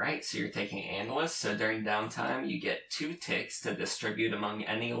 so you're taking analyst, so during downtime you get 2 ticks to distribute among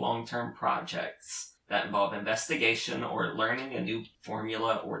any long-term projects that involve investigation or learning a new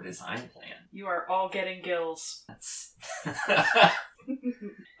formula or design plan. You are all getting gills. That's...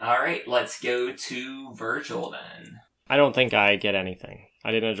 Alright, let's go to Virgil then. I don't think I get anything.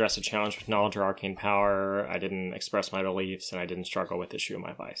 I didn't address a challenge with knowledge or arcane power. I didn't express my beliefs, and I didn't struggle with issue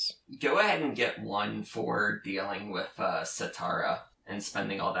my vice. Go ahead and get 1 for dealing with Satara and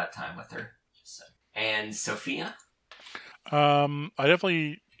spending all that time with her. And Sophia? I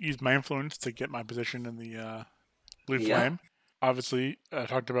definitely used my influence to get my position in the Blue Yeah. Flame. Obviously, I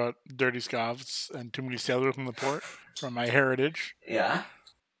talked about dirty scavs and too many sailors in the port from my heritage. Yeah.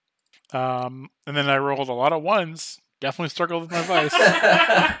 And then I rolled a lot of 1s. Definitely struggled with my vice.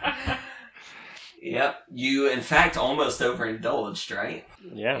 Yep. You, in fact, almost overindulged, right?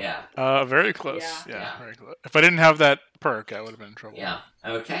 Yeah. Yeah. Very close. Yeah. Yeah. Very close. If I didn't have that perk, I would have been in trouble. Yeah.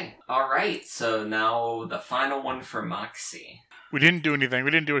 Okay. Alright, so now the final one for Moxie. We didn't do anything.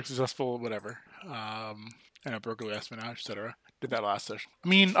 We didn't do a successful whatever. Broke espionage, etc. Did that last session. I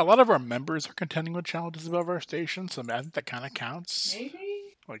mean, a lot of our members are contending with challenges above our station, so I think that kind of counts. Maybe?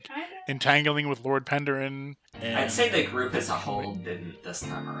 Like Kinda? entangling with Lord Penderin. And I'd say the group as a whole didn't this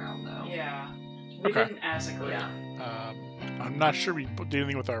time around, though. Yeah. We Okay. didn't as a group. Yeah. I'm not sure we did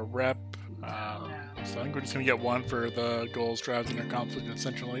anything with our rep. No. So I think we're just gonna get 1 for the goals, drives, and our conflict and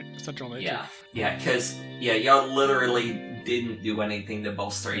central nature. Yeah. Yeah, because, y'all literally didn't do anything to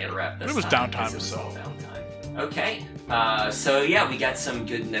bolster your rep this It was time. downtime, because it was so. all downtime. Okay. So, we got some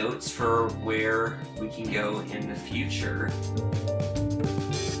good notes for where we can go in the future.